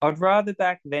 I'd rather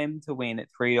back them to win at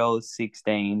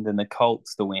 $3.16 than the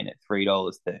Colts to win at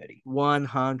 $3.30.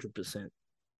 100%.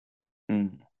 Hmm.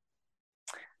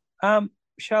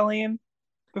 Sharleam,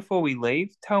 before we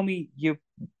leave, tell me your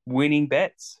winning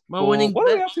bets My for winning what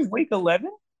are we bet. up to? Week 11?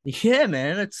 Yeah,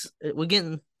 man, we're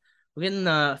getting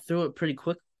through it pretty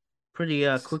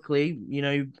quickly. You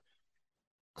know, you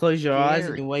close your eyes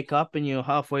and Scary. you wake up and you're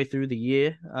halfway through the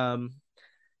year.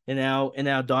 In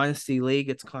our dynasty league,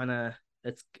 it's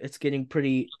getting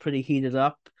pretty heated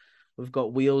up. We've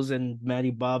got Wheels and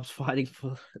Matty Barbs fighting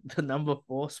for the number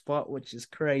 4 spot, which is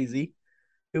crazy.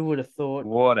 Who would have thought?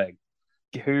 What a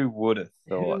Who would have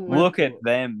Who thought? would have Look at thought?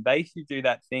 them. They should do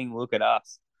that thing. Look at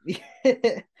us.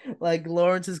 Like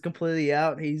Lawrence is completely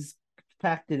out. He's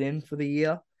packed it in for the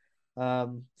year.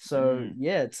 So Mm.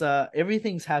 yeah, it's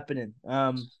everything's happening.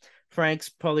 Frank's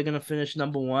probably gonna finish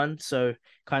number 1, so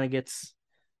kind of gets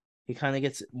he kind of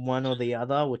gets one or the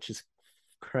other, which is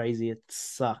crazy. It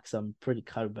sucks. I'm pretty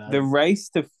cut about The it. race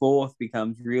to fourth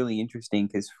becomes really interesting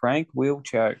because Frank will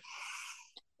choke.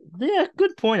 Yeah,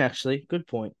 good point actually. Good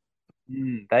point.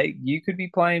 You could be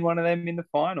playing one of them in the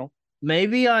final.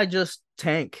 Maybe I just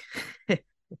tank.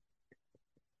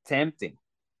 Tempting.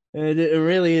 It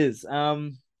really is.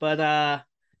 But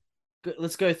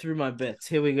let's go through my bets.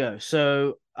 Here we go.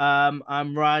 So,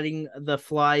 I'm riding the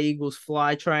Fly Eagles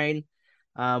fly train.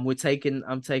 I'm taking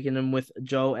them with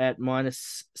Joe at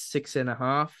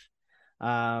 -6.5.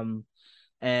 Um,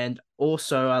 and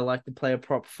also I like to play a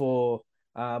prop for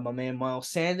my man Miles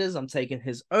Sanders. I'm taking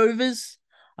his overs.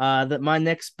 That my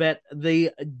next bet,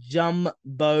 the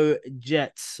Jumbo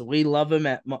Jets. We love him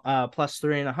at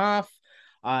 +3.5.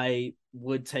 I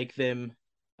would take them.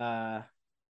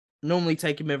 Normally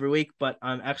take him every week, but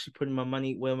I'm actually putting my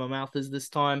money where my mouth is this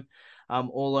time. I'm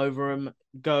all over him.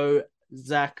 Go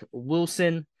Zach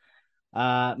Wilson.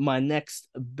 My next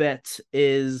bet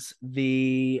is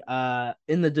the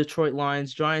in the Detroit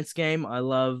Lions Giants game. I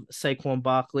love Saquon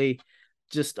Barkley,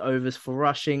 just overs for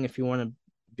rushing. If you want to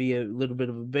be a little bit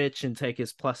of a bitch and take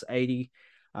his +80,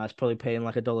 it's probably paying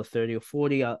like $1.30 or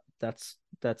 40. That's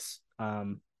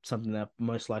something that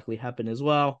most likely happen as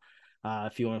well.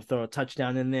 If you want to throw a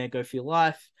touchdown in there, go for your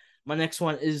life. My next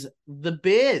one is the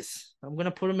Bears. I'm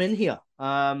gonna put them in here.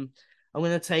 I'm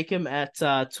gonna take him at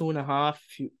 2.5.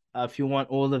 If you want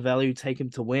all the value, take him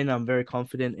to win. I'm very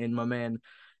confident in my man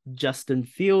Justin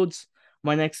Fields.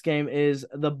 My next game is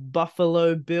the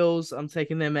Buffalo Bills. I'm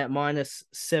taking them at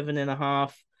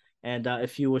 -7.5. And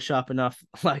if you were sharp enough,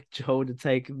 like Joel, to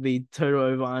take the total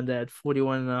over under at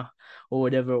 41 or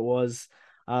whatever it was,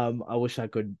 I wish I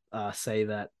could say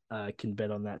that I can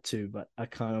bet on that too, but I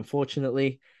can't,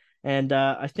 unfortunately. And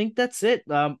I think that's it.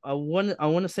 I want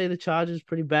to say the Chargers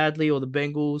pretty badly or the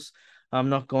Bengals. I'm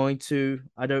not going to.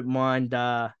 I don't mind.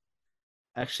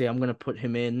 Actually, I'm gonna put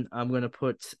him in. I'm gonna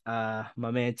put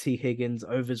my man T Higgins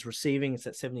over his receiving. It's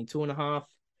at 72.5,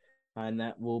 and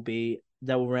that will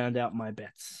round out my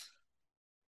bets.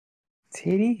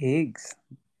 Teddy Higgs.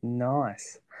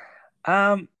 Nice.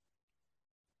 Um,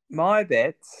 my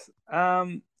bets.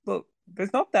 Look,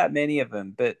 there's not that many of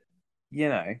them, but you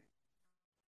know,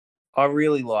 I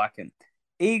really like them.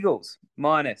 Eagles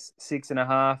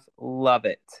 -6.5. Love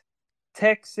it.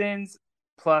 Texans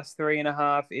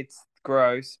 +3.5. It's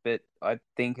gross, but I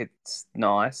think it's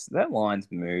nice. That line's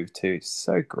moved too.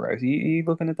 So gross. You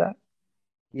looking at that?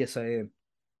 Yes, I am.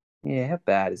 Yeah, how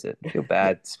bad is it? I feel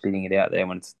bad spitting it out there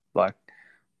when it's like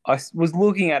was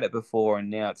looking at it before and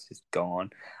now it's just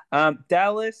gone.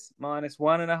 Dallas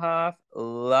 -1.5.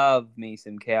 Love me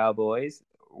some Cowboys.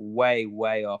 Way,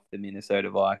 way off the Minnesota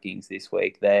Vikings this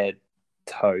week. They're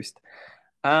toast.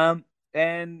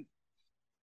 And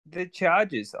the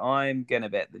Chargers. I'm gonna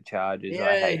bet the Chargers. I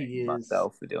Yeah, hate he is.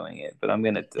 myself for doing it, but I'm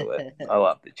gonna do it. I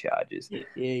love the Chargers. Yeah,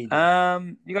 he does.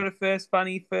 You got a first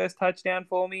touchdown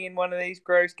for me in one of these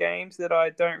gross games that I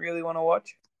don't really want to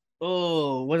watch?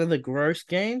 Oh, one of the gross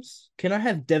games. Can I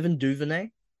have Devin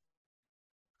Duvernay?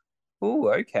 Oh,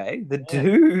 okay. The Yeah,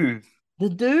 dude. the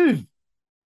dude.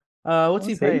 What's he What's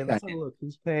he paying? Let's have a paying? look.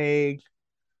 He's paying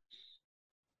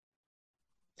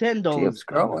ten Gee, I'm dollars.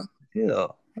 scrolling. Yeah,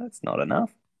 that's not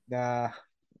enough. Nah.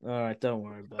 All right, don't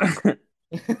worry about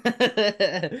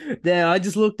it. Yeah, I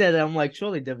just looked at it. I'm like,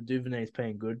 surely Devin Duvernay is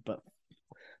paying good, but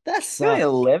that Only sucks.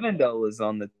 $11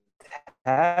 on the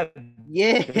tab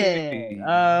Yeah. too.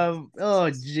 Oh,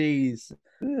 jeez.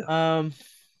 Um.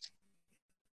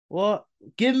 What?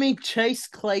 Give me Chase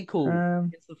Claypool Um.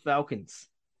 against the Falcons.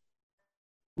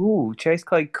 Ooh, Chase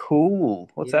Clay, cool.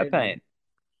 What's Yeah, that man. paying?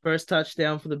 First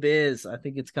touchdown for the Bears. I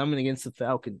think it's coming against the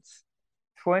Falcons.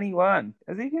 21.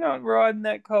 As if you're not riding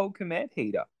that cold command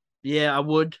heater. Yeah, I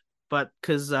would, but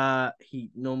because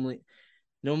he normally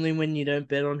when you don't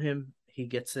bet on him, he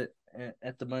gets it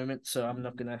at the moment. So I'm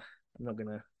not gonna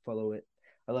follow it.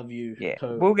 I love you, Yeah,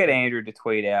 Co. we'll get Andrew to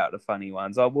tweet out the funny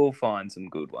ones. I will find some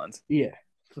good ones, Yeah.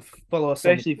 Follow us on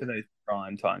the. especially for those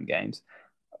prime time games.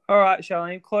 All right,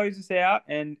 Sharleam, close us out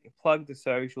and plug the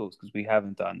socials because we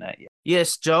haven't done that yet.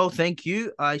 Yes, Joel, thank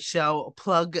you. I shall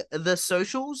plug the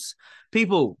socials.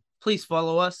 People, please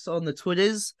follow us on the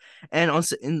Twitters and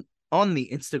on the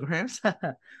Instagrams.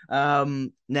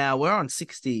 Now we're on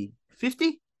 60,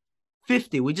 50?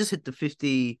 50. We just hit the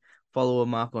 50 follower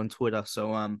mark on Twitter.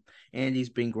 So Andy's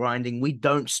been grinding. We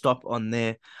don't stop on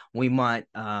there. We might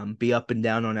be up and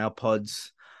down on our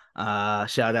pods.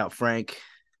 Shout out Frank.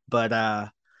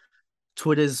 But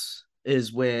Twitter's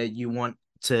is where you want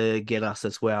to get us.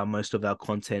 That's where most of our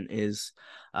content is.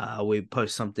 We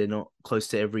post something close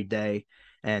to every day,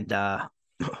 and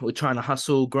we're trying to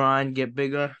hustle, grind, get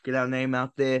bigger, get our name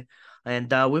out there,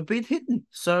 and we've been hitting.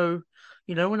 So,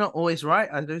 we're not always right.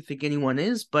 I don't think anyone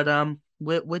is, but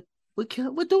we're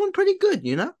doing pretty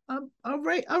good. I'll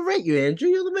rate you, Andrew.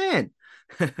 You're the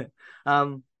man.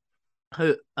 um,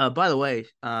 by the way,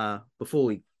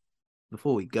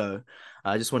 before we go,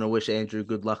 I just want to wish Andrew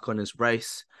good luck on his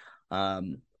race.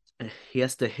 Um, he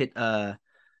has to hit a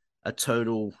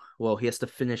total. Well, he has to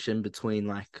finish in between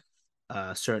like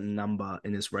a certain number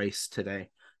in his race today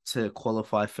to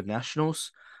qualify for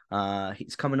nationals.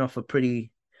 He's coming off a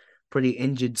pretty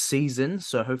injured season,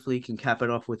 so hopefully he can cap it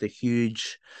off with a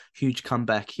huge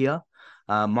comeback here.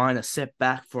 Mine are set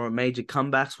back for a major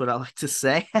comeback's what I like to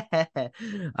say.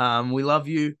 We love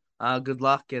you. Good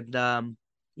luck, and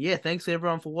yeah, thanks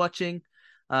everyone for watching.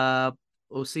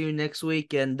 We'll see you next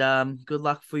week, and good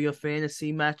luck for your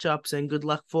fantasy matchups, and good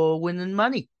luck for winning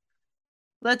money.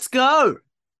 Let's go.